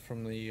die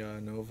from the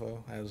Nova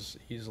as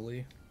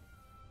easily.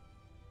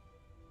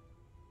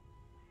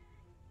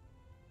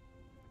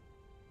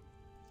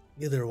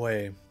 Either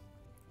way,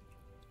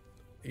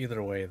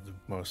 the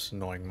most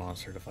annoying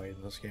monster to fight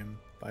in this game,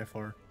 by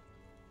far.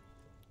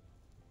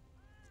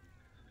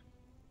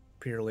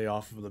 Purely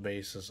off of the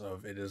basis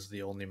of it is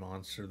the only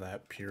monster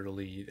that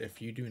purely,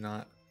 if you do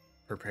not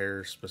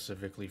prepare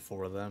specifically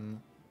for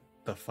them,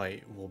 the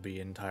fight will be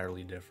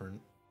entirely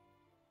different.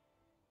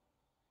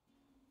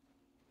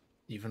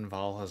 Even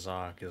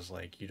Valhazak is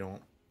like, you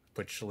don't,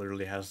 which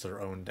literally has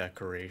their own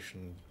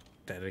decoration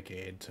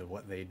dedicated to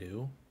what they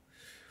do.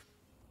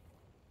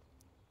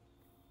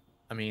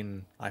 I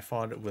mean, I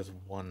fought it with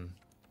one,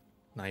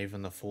 not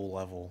even the full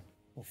level,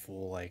 a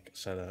full like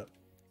setup.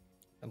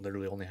 I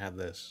literally only had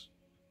this.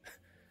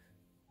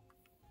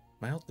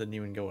 My health didn't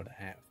even go to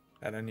half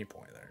at any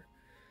point there.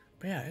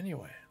 But yeah,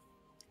 anyway.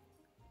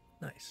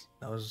 Nice.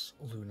 That was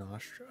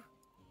Lunastra.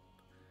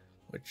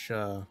 Which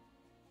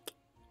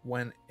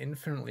went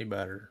infinitely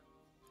better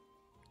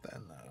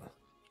than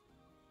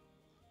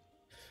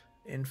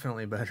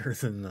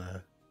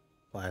the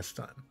last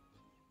time.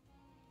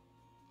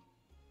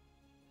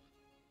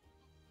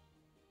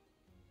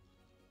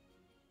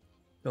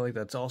 I feel like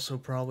that's also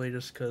probably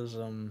just because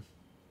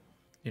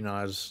you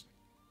know,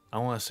 I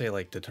want to say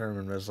like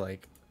determined, was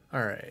like,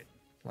 all right,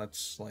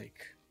 let's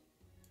like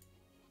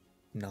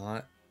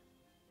not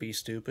be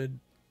stupid.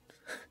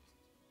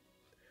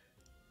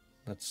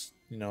 Let's,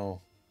 you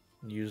know,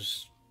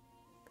 use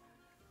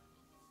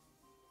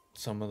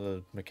some of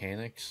the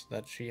mechanics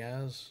that she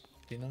has,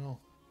 you know,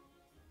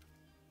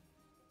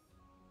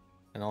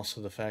 and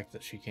also the fact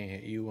that she can't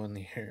hit you on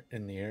the air,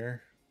 in the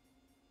air.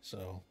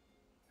 So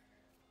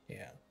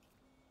yeah.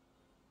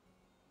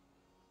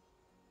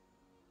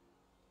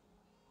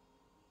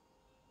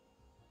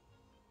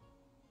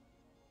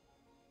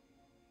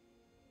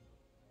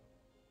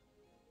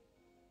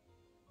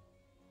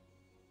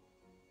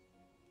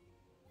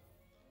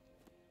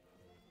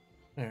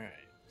 Alright,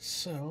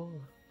 so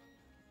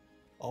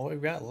all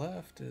we've got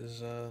left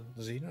is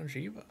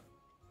Xeno'jiiva.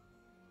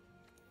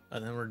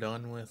 And then we're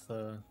done with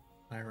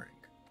high rank.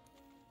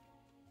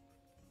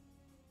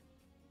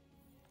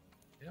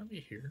 It'll be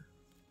here.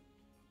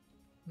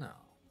 No.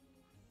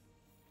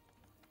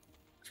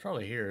 It's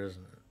probably here,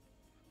 isn't it?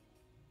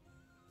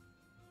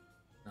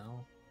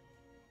 No?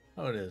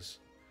 Oh, it is.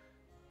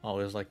 I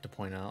always like to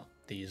point out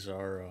these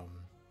are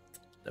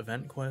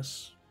event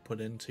quests put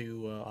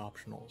into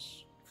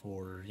optionals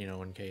for, you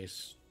know, in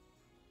case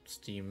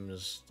Steam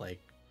is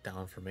like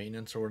down for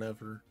maintenance or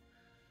whatever.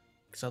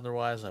 Because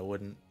otherwise I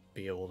wouldn't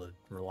be able to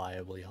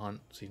reliably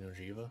hunt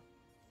Xeno'jiiva.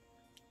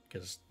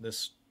 Because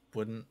this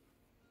wouldn't,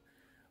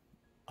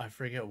 I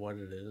forget what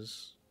it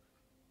is.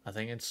 I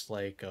think it's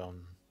like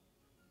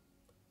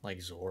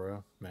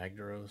Zora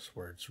Magdaros,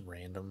 where it's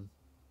random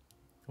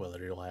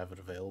whether you'll have it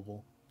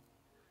available.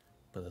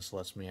 But this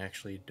lets me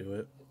actually do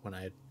it when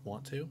I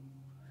want to.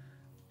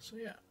 So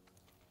yeah.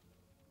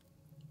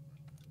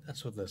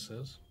 That's what this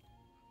is.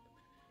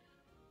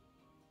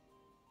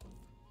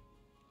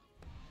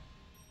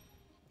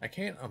 I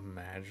can't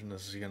imagine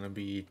this is gonna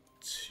be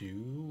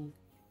too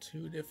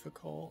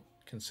difficult,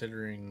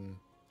 considering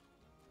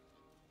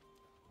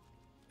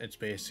it's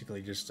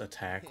basically just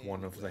attack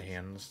one of the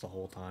hands the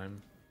whole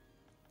time.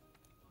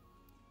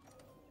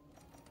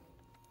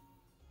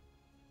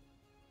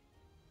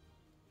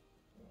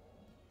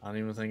 I don't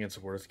even think it's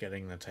worth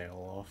getting the tail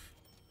off.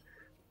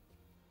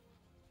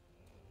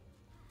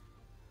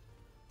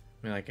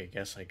 I mean, like, I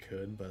guess I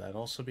could, but that'd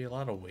also be a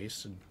lot of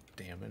wasted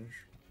damage.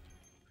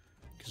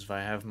 Because if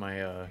I have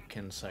my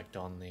Kinsect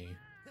on the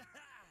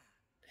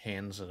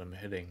hands that I'm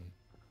hitting,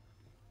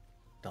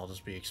 they'll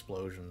just be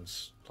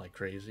explosions like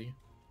crazy.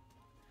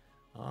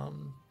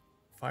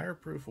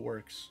 Fireproof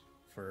works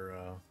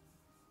for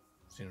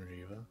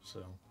Xeno'jiiva,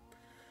 so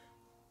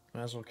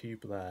might as well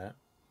keep that.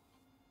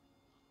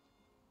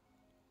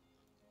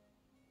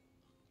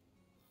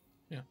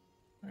 Yeah,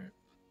 alright.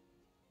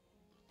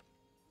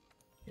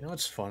 You know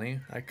what's funny?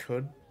 I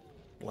could,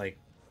 like,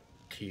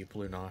 keep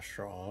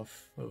Lunastra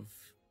off of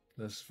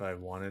this if I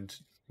wanted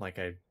to, like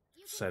I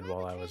said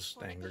while I was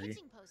angry.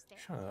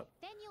 Shut up.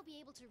 Then you'll be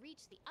able to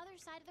reach the other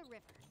side of the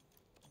river.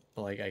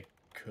 But, like, I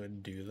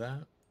could do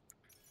that,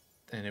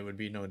 and it would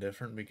be no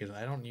different because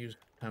I don't use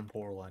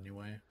Temporal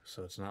anyway,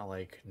 so it's not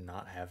like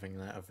not having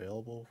that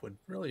available would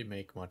really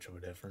make much of a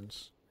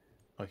difference.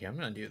 Okay, I'm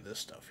gonna do this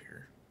stuff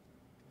here.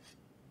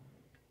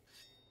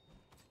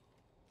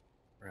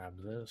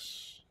 Grab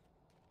this.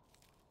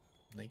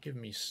 They give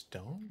me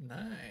stone?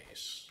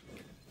 Nice.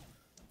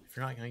 If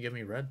you're not gonna give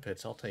me red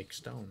pits, I'll take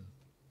stone.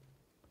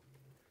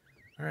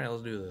 Alright,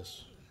 let's do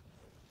this.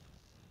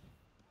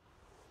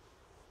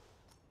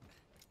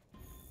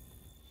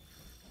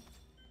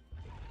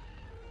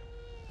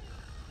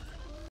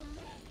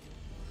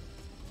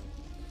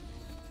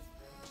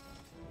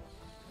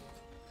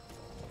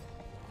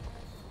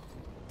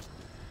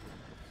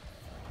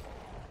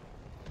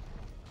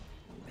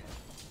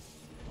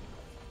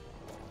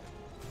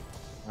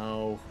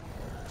 Oh.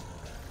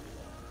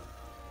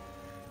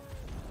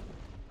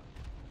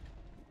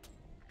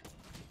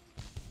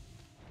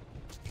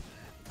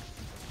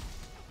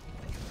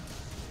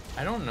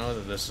 I don't know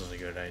that this is a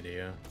good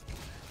idea.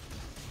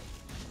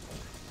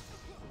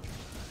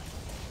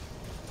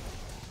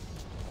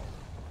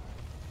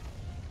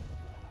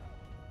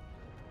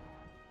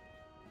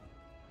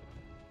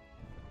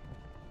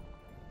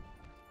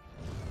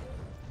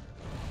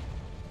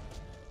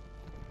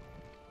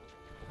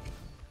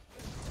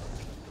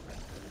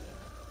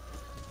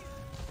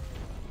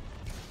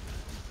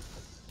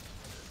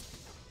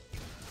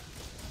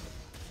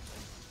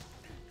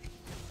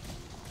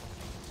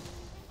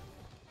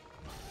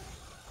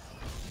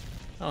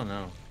 Oh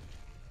no.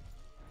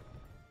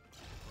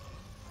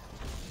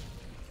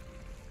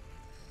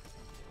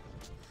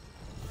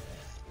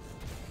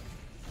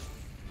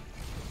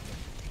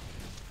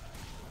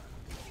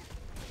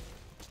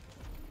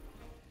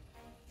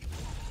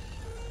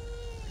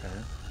 Okay.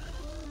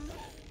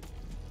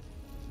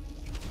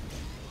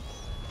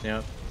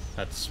 Yep,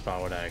 that's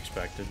about what I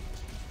expected.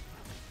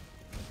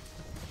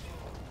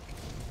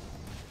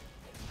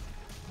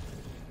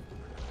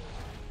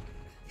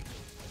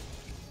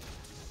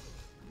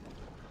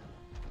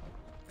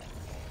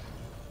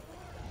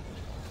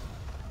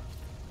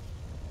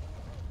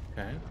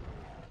 Okay.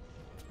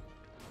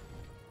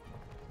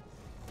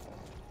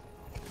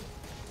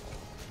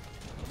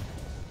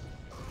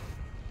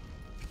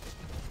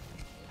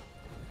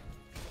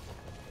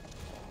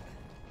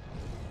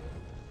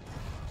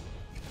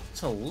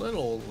 It's a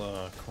little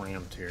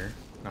cramped here,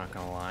 not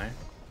gonna lie.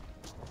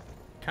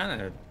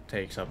 Kind of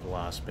takes up a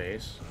lot of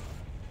space.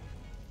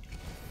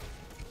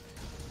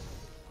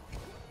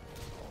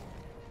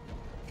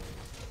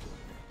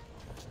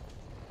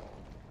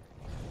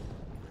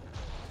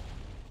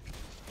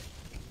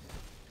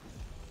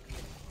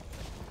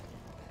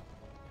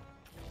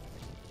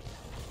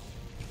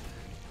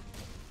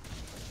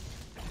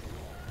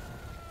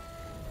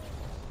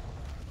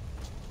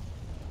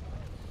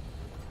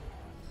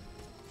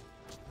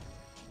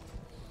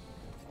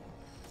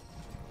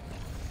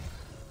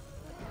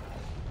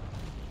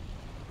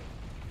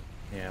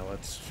 Yeah,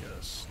 let's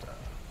just...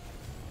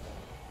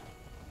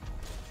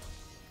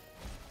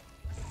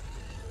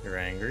 You're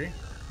angry?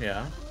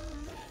 Yeah.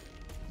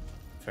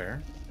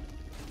 Fair.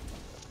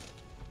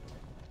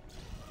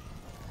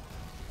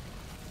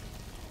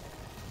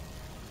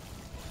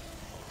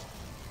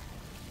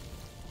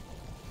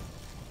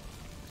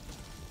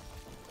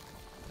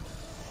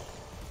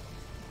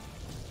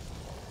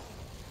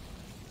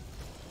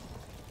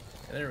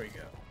 There we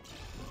go.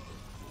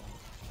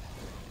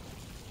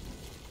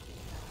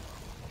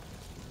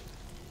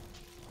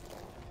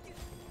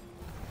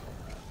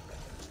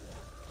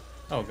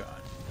 Oh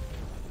god.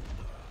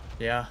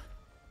 Yeah.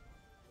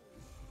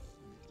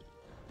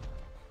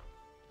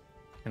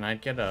 Can I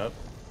get up?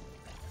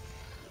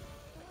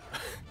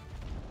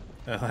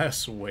 That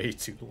lasts way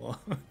too long.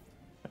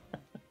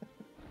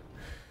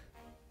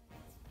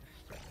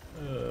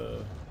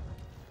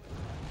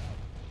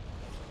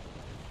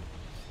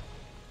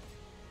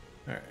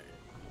 Alright.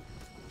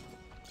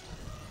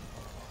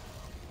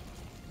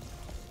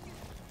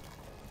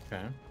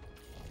 Okay.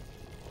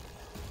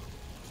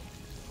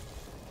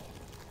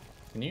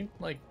 Can you,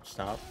 like,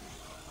 stop?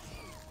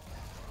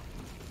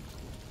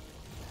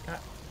 God,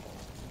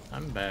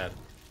 I'm bad.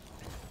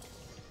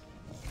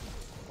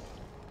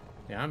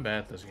 Yeah, I'm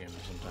bad at this game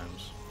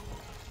sometimes.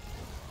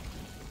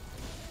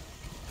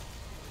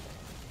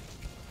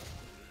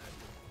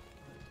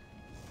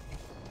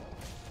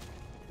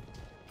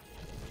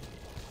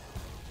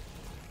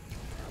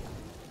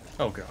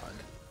 Oh god.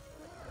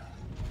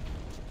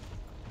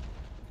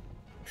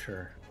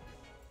 Sure.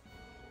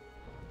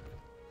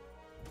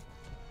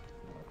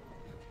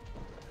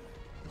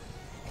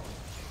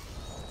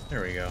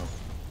 There we go.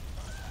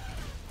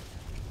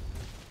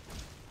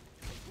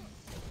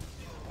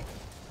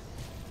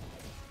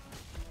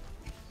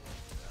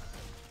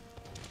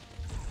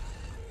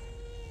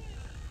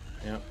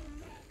 Yep.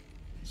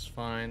 It's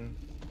fine.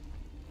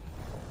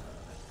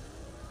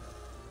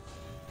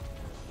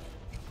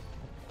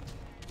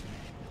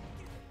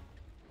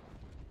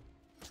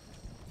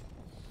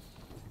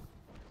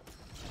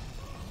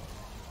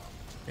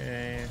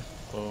 Okay.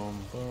 Boom,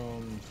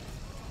 boom,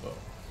 boom.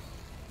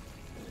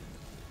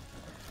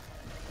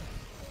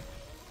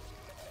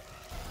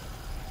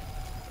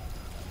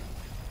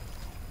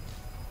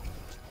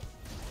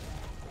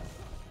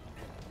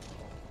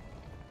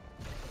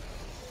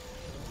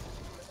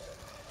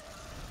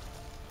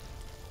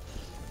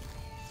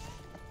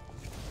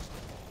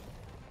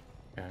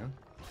 Okay.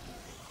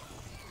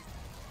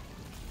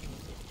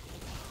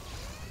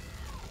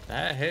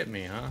 That hit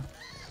me, huh?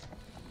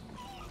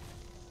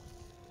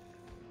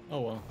 Oh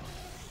well.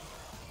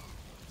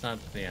 It's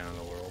not the end of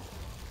the world.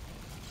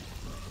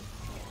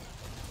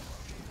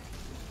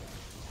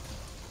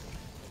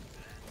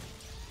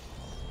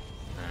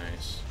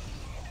 Nice.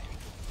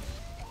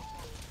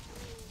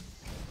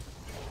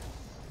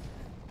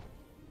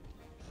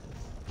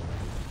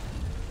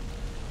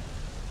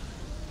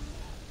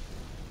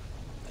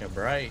 Get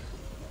bright.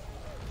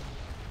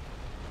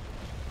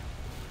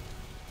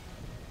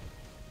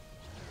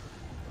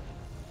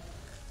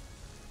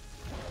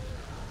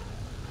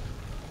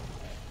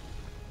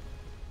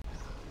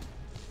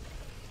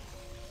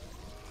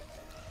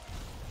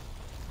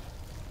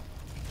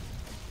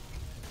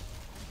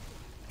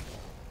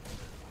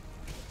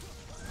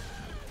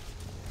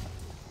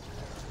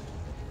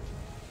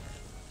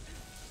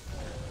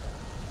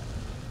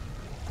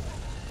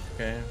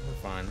 Okay, we're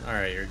fine.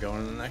 Alright, you're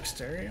going to the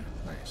next area?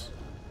 Nice.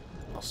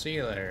 I'll see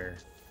you there.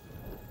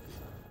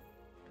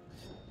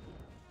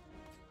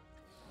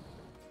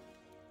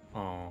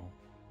 Oh.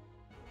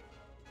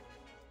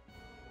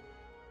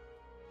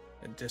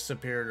 It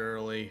disappeared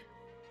early.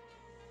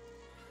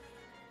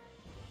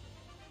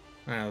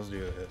 Alright, let's do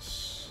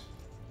this.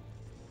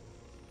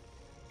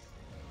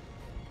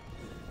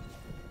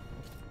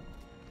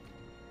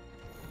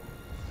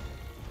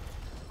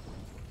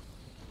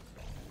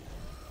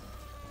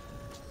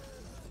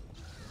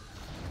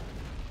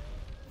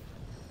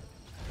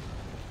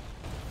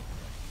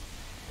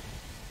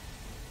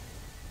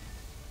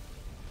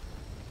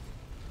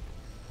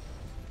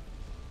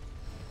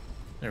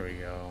 There we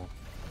go.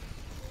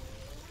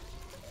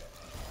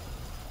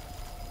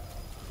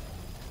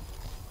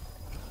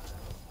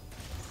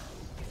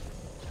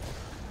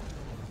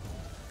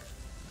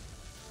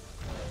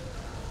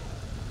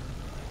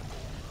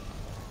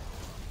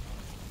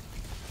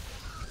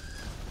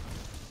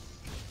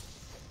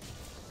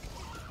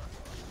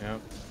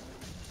 Yep.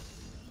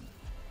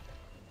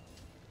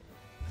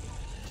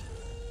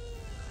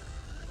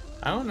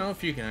 I don't know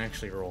if you can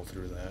actually roll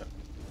through that.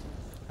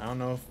 I don't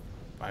know if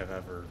I've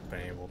ever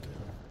been able to.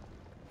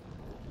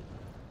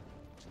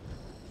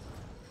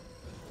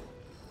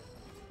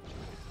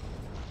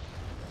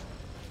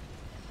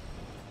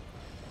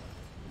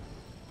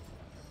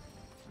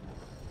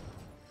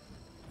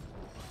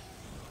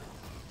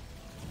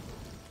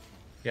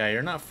 Yeah,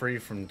 you're not free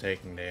from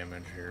taking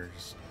damage here,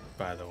 just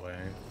by the way.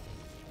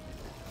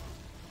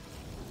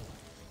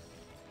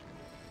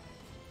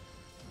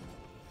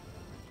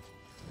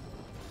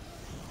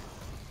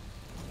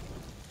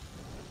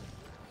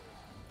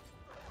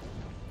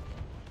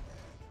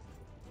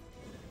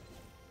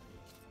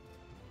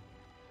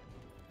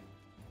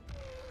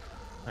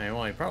 I mean,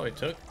 well, he probably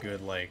took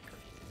good, like,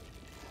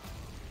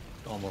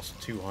 almost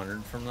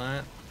 200 from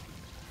that.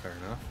 Fair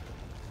enough.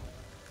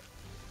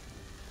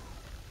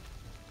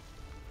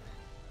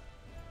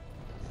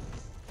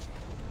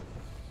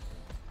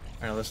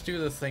 Alright, let's do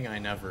the thing I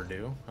never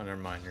do. Oh,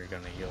 never mind, you're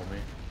gonna heal me.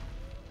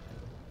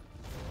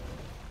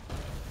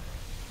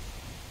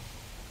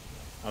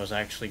 I was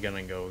actually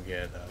gonna go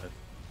get,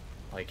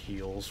 like,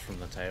 heals from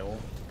the tail,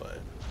 but...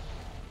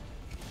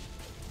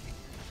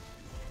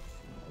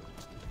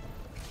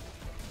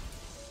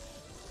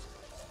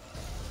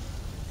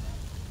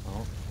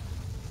 Oh.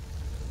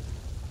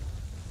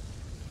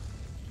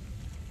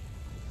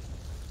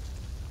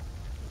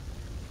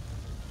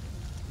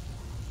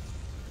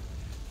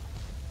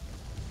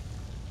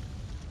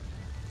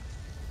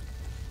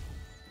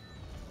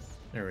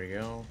 There we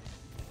go.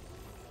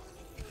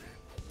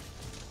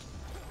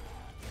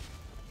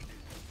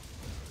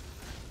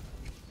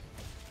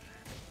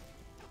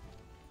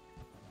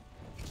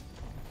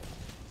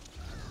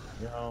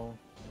 Go.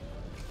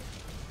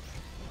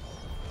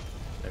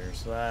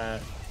 There's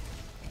that.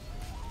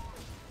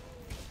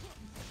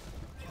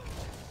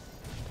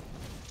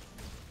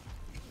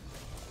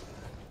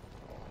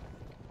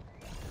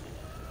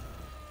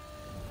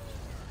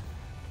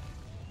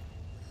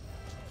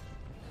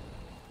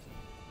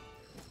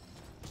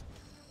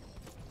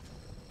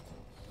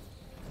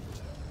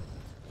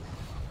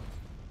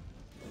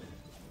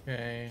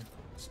 Okay,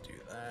 let's do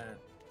that.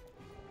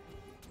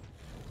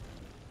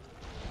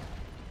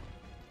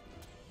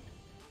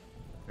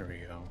 There we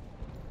go.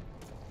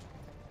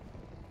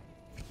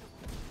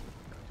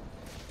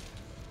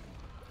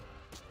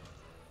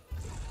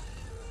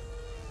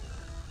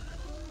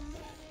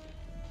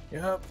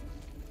 Yep.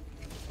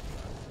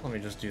 Let me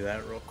just do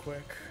that real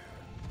quick.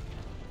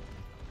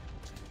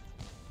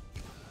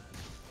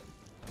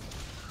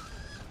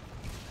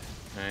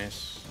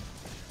 Nice.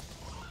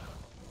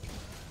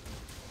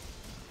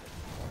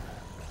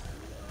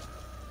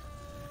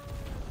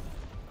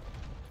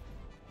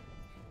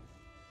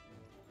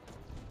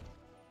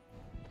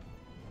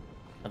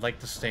 I'd like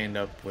to stand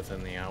up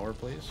within the hour,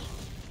 please.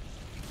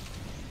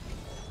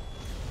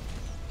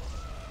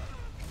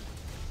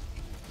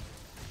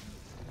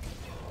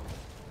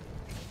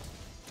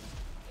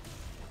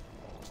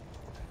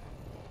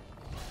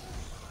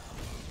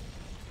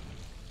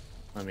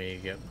 Let me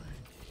get my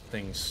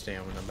thing's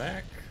stamina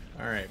back.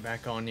 Alright,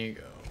 back on you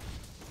go.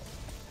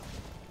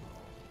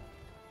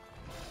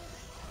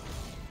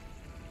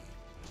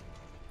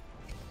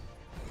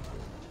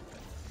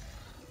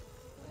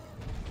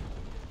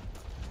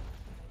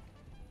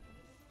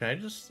 Can I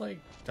just, like,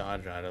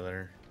 dodge out of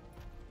there?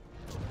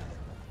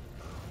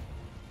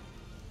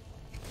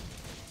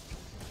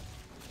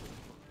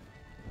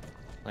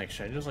 Like,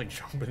 should I just, like,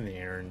 jump in the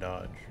air and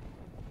dodge?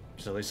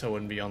 Because at least I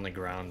wouldn't be on the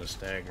ground to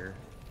stagger.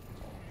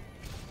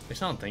 At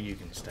least I don't think you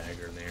can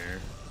stagger in the air.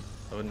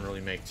 That wouldn't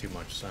really make too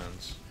much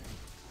sense.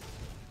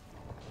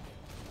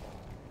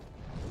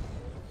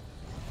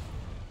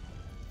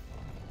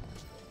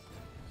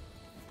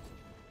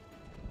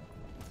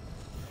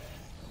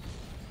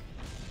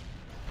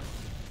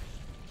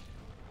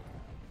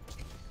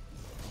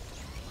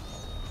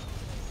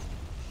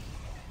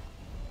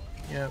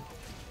 Yep,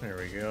 there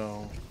we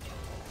go.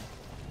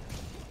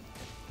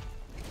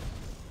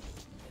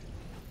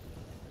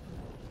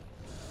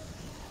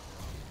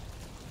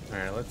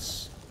 Alright,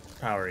 let's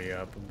power you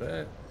up a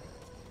bit.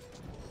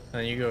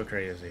 Then you go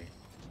crazy.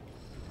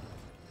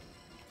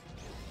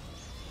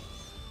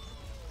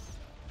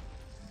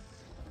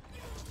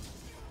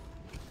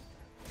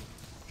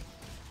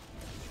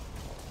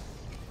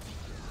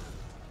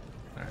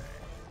 Alright.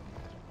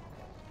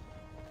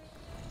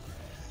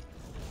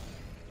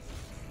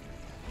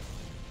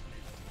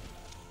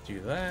 Do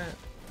that.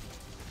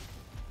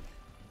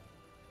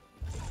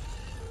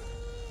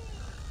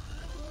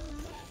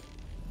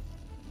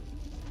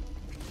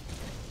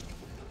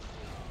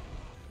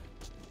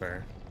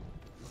 Fair.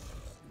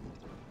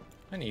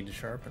 I need to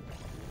sharpen.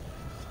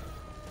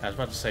 I was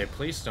about to say,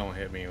 please don't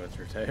hit me with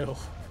your tail.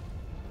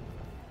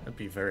 That'd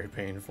be very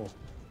painful.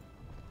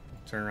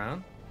 Turn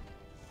around.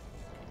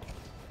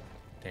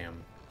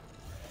 Damn.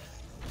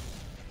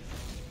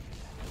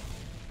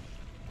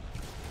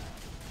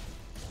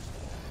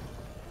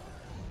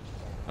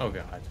 Oh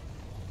god.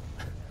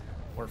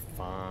 We're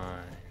fine.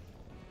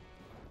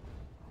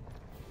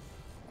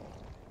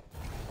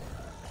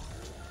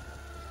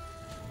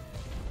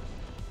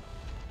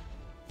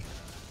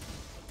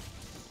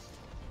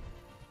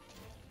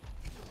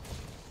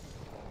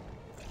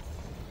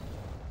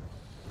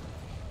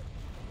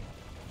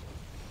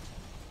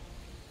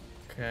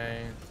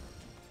 Okay.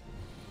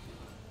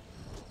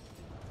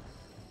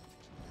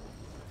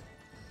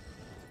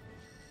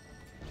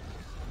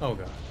 Oh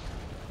god.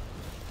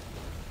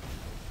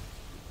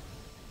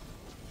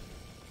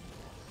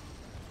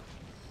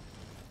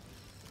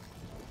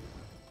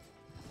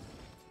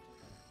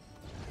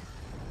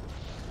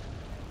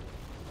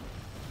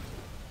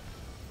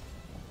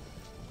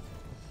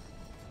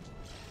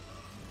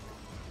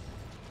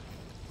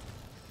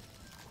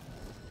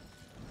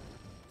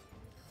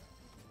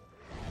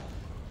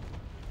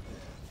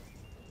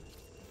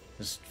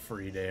 Just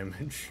free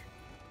damage.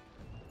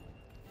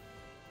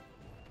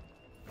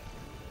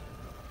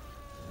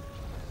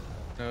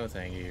 No,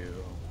 thank you.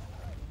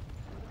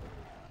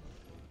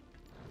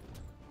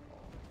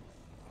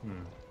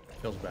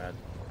 Feels bad.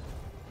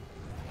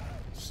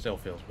 Still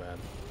feels bad.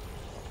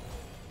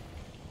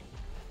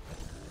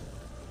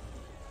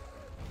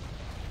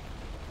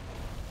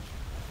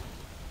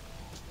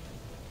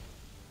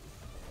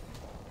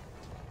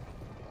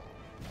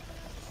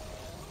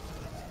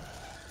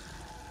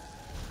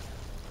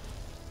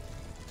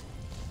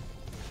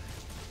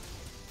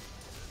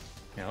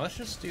 Yeah, let's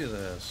just do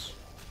this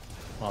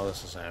while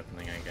this is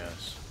happening, I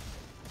guess.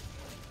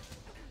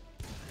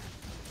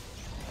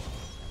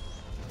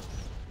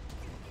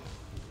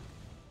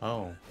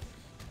 Oh.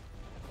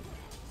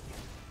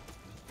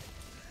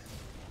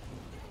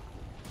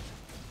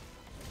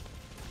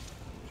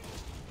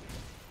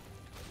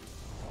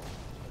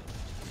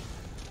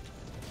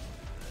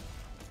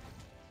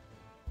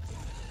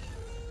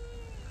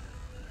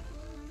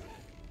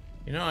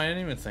 You know, I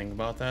didn't even think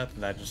about that.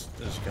 That just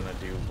is gonna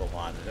do a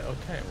lot of...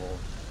 Okay, well...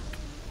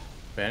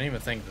 But I didn't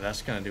even think that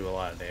that's gonna do a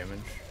lot of damage.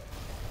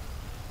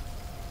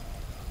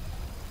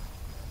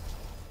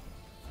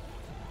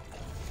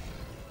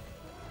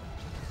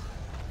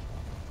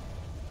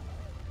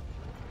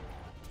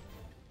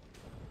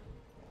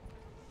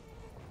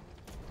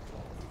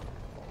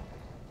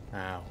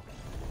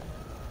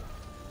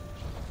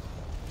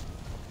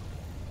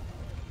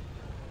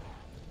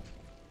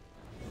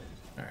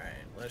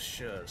 let's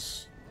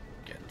just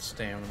get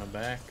stamina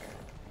back.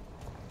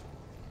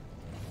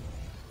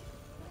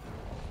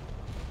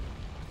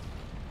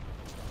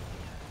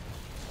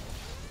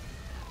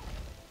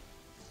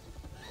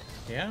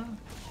 Yeah?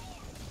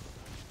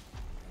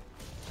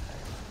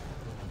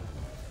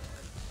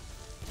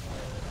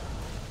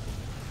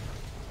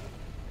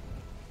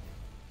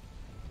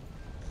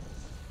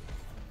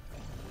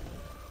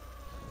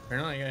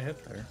 Apparently I got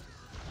hit there.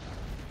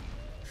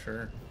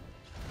 Sure.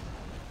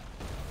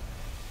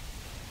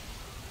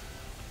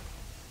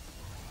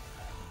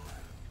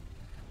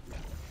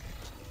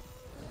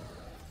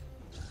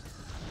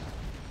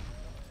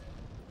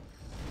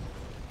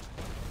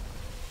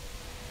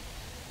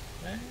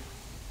 Eh.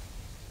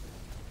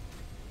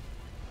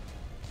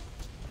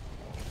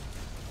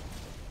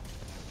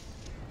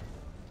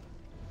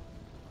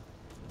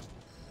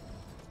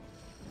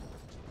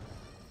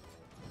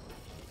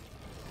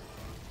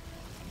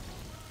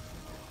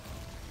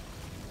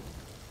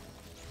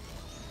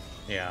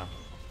 Yeah,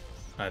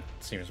 that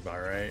seems about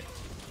right.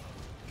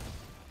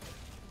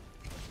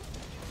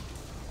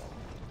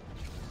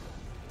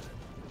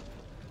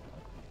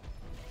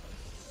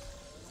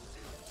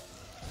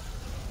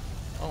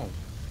 Oh.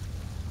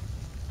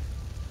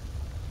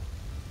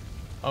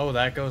 Oh,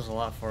 that goes a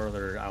lot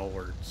farther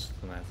outwards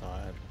than I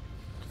thought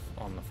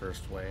on the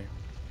first way.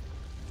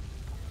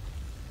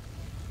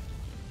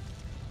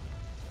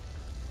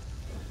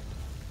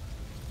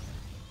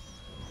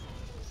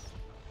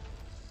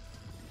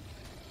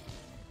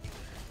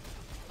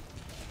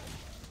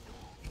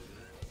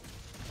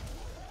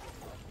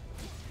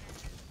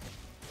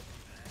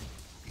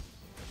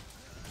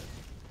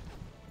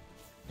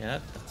 Yeah,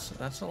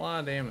 that's a lot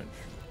of damage.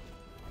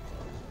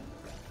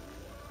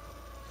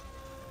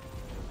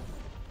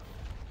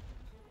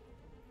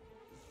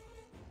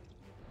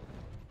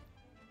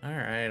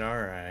 Alright,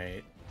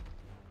 alright.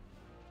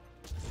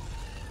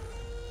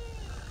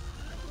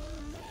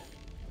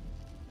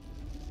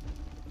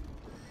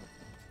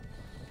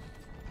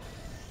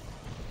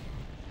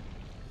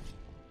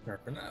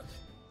 Sharpen that.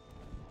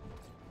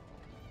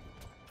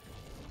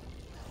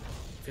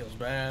 Feels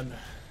bad.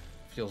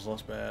 Feels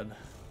less bad.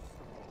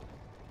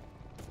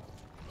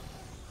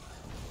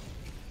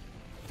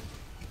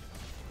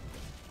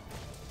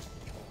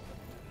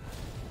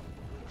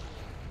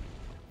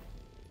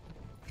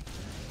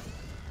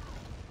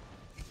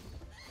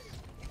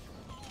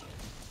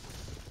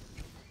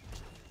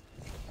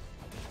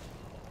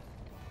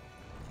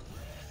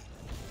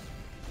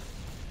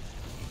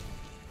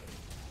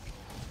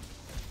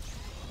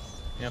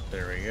 Yep,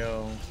 there we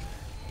go.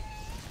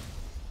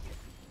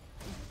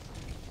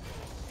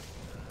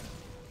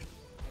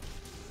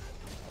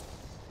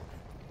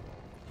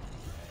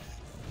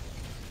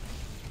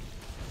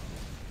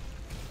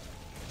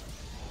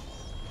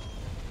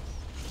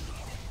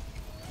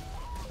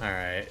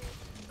 Alright.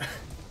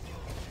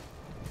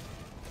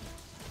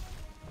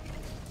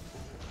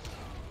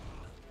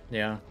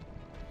 Yeah,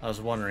 I was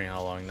wondering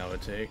how long that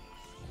would take.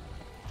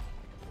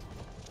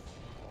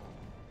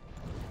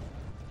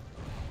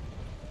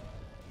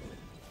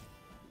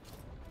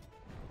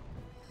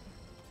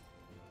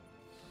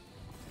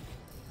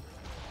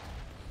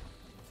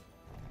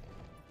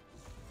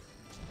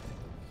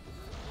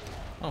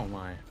 Oh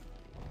my.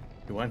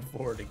 He went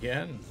for it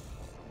again.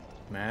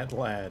 Mad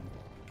lad.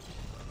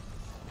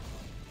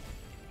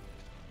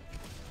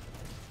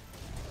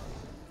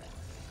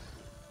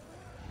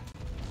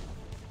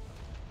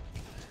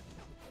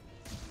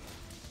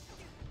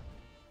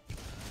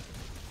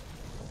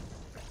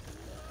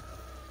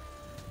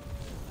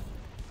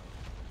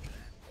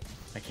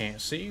 I can't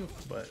see you,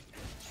 but...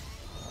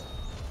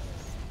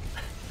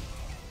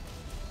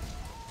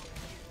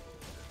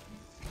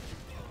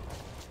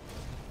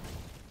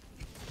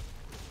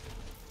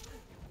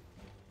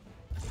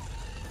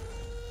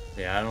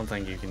 Yeah, I don't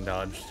think you can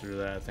dodge through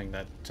that. I think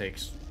that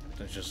just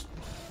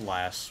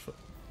lasts. Of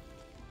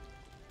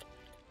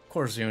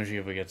course, the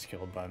Yonjiva gets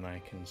killed by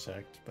my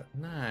insect, but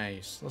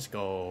nice. Let's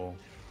go.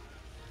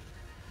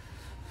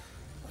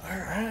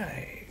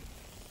 Alright.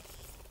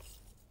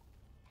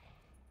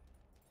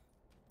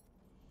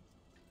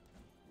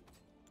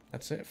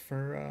 That's it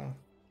for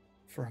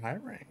high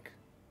rank.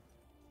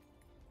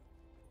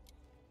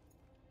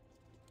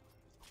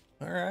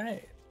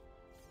 Alright.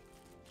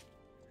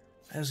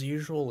 As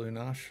usual,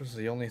 Lunash was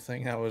the only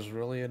thing that was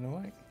really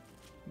annoying.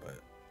 But,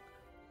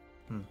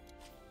 Of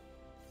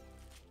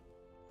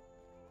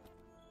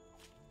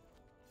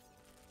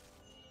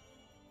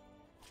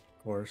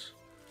course.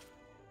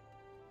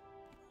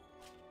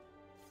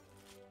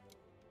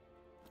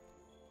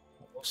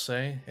 I will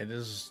say, it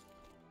is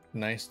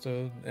nice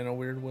to, in a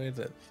weird way,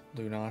 that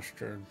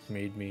Lunastra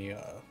made me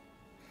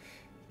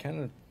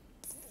kind of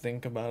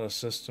think about a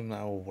system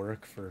that will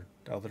work for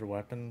other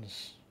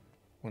weapons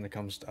when it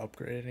comes to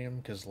upgrading them,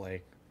 because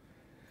like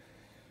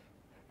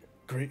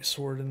great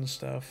sword and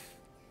stuff,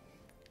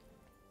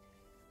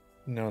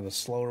 the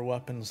slower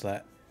weapons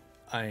that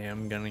I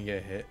am gonna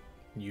get hit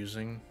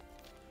using,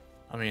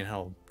 I mean,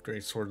 hell,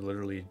 great sword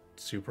literally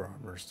super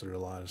armors through a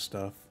lot of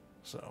stuff,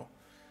 so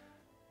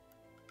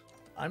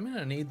I'm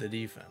gonna need the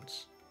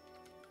defense.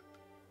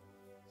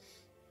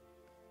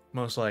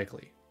 Most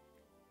likely.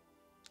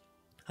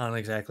 I don't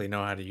exactly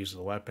know how to use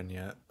the weapon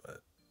yet,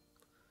 but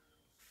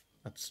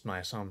that's my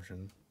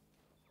assumption.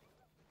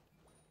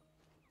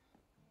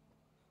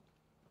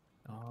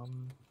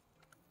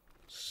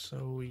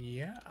 So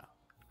yeah.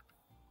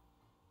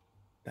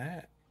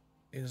 That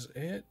is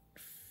it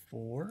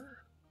for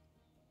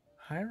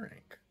high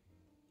rank.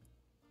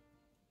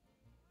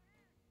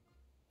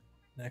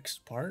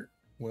 Next part,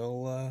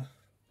 we'll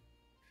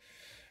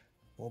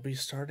be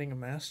starting a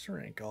master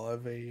rank. I'll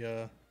have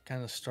a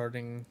kind of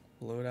starting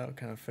loadout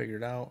kind of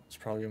figured out. It's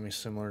probably gonna be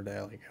similar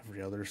to like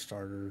every other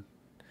starter.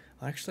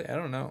 Actually, I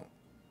don't know.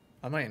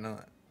 I might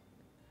not.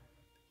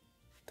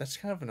 That's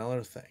kind of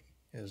another thing.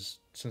 Is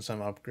since I'm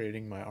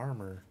upgrading my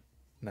armor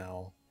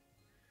now,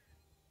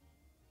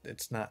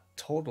 it's not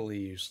totally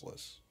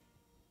useless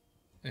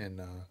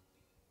in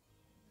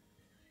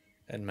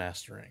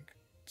master rank.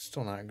 It's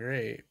still not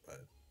great,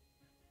 but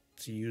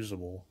it's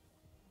usable.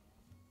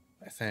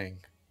 I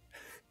think.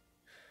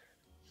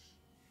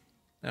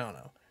 I don't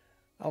know.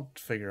 I'll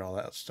figure all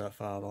that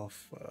stuff out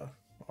off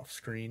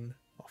screen,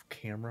 off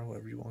camera,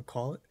 whatever you want to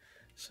call it.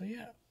 So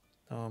yeah,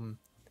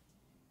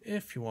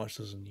 if you watch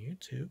this on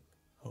YouTube,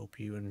 hope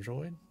you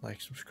enjoyed. Like,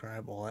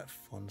 subscribe, all that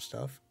fun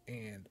stuff,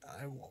 and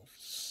I will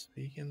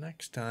see you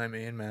next time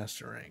in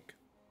Master Rank.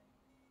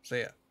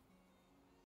 See ya.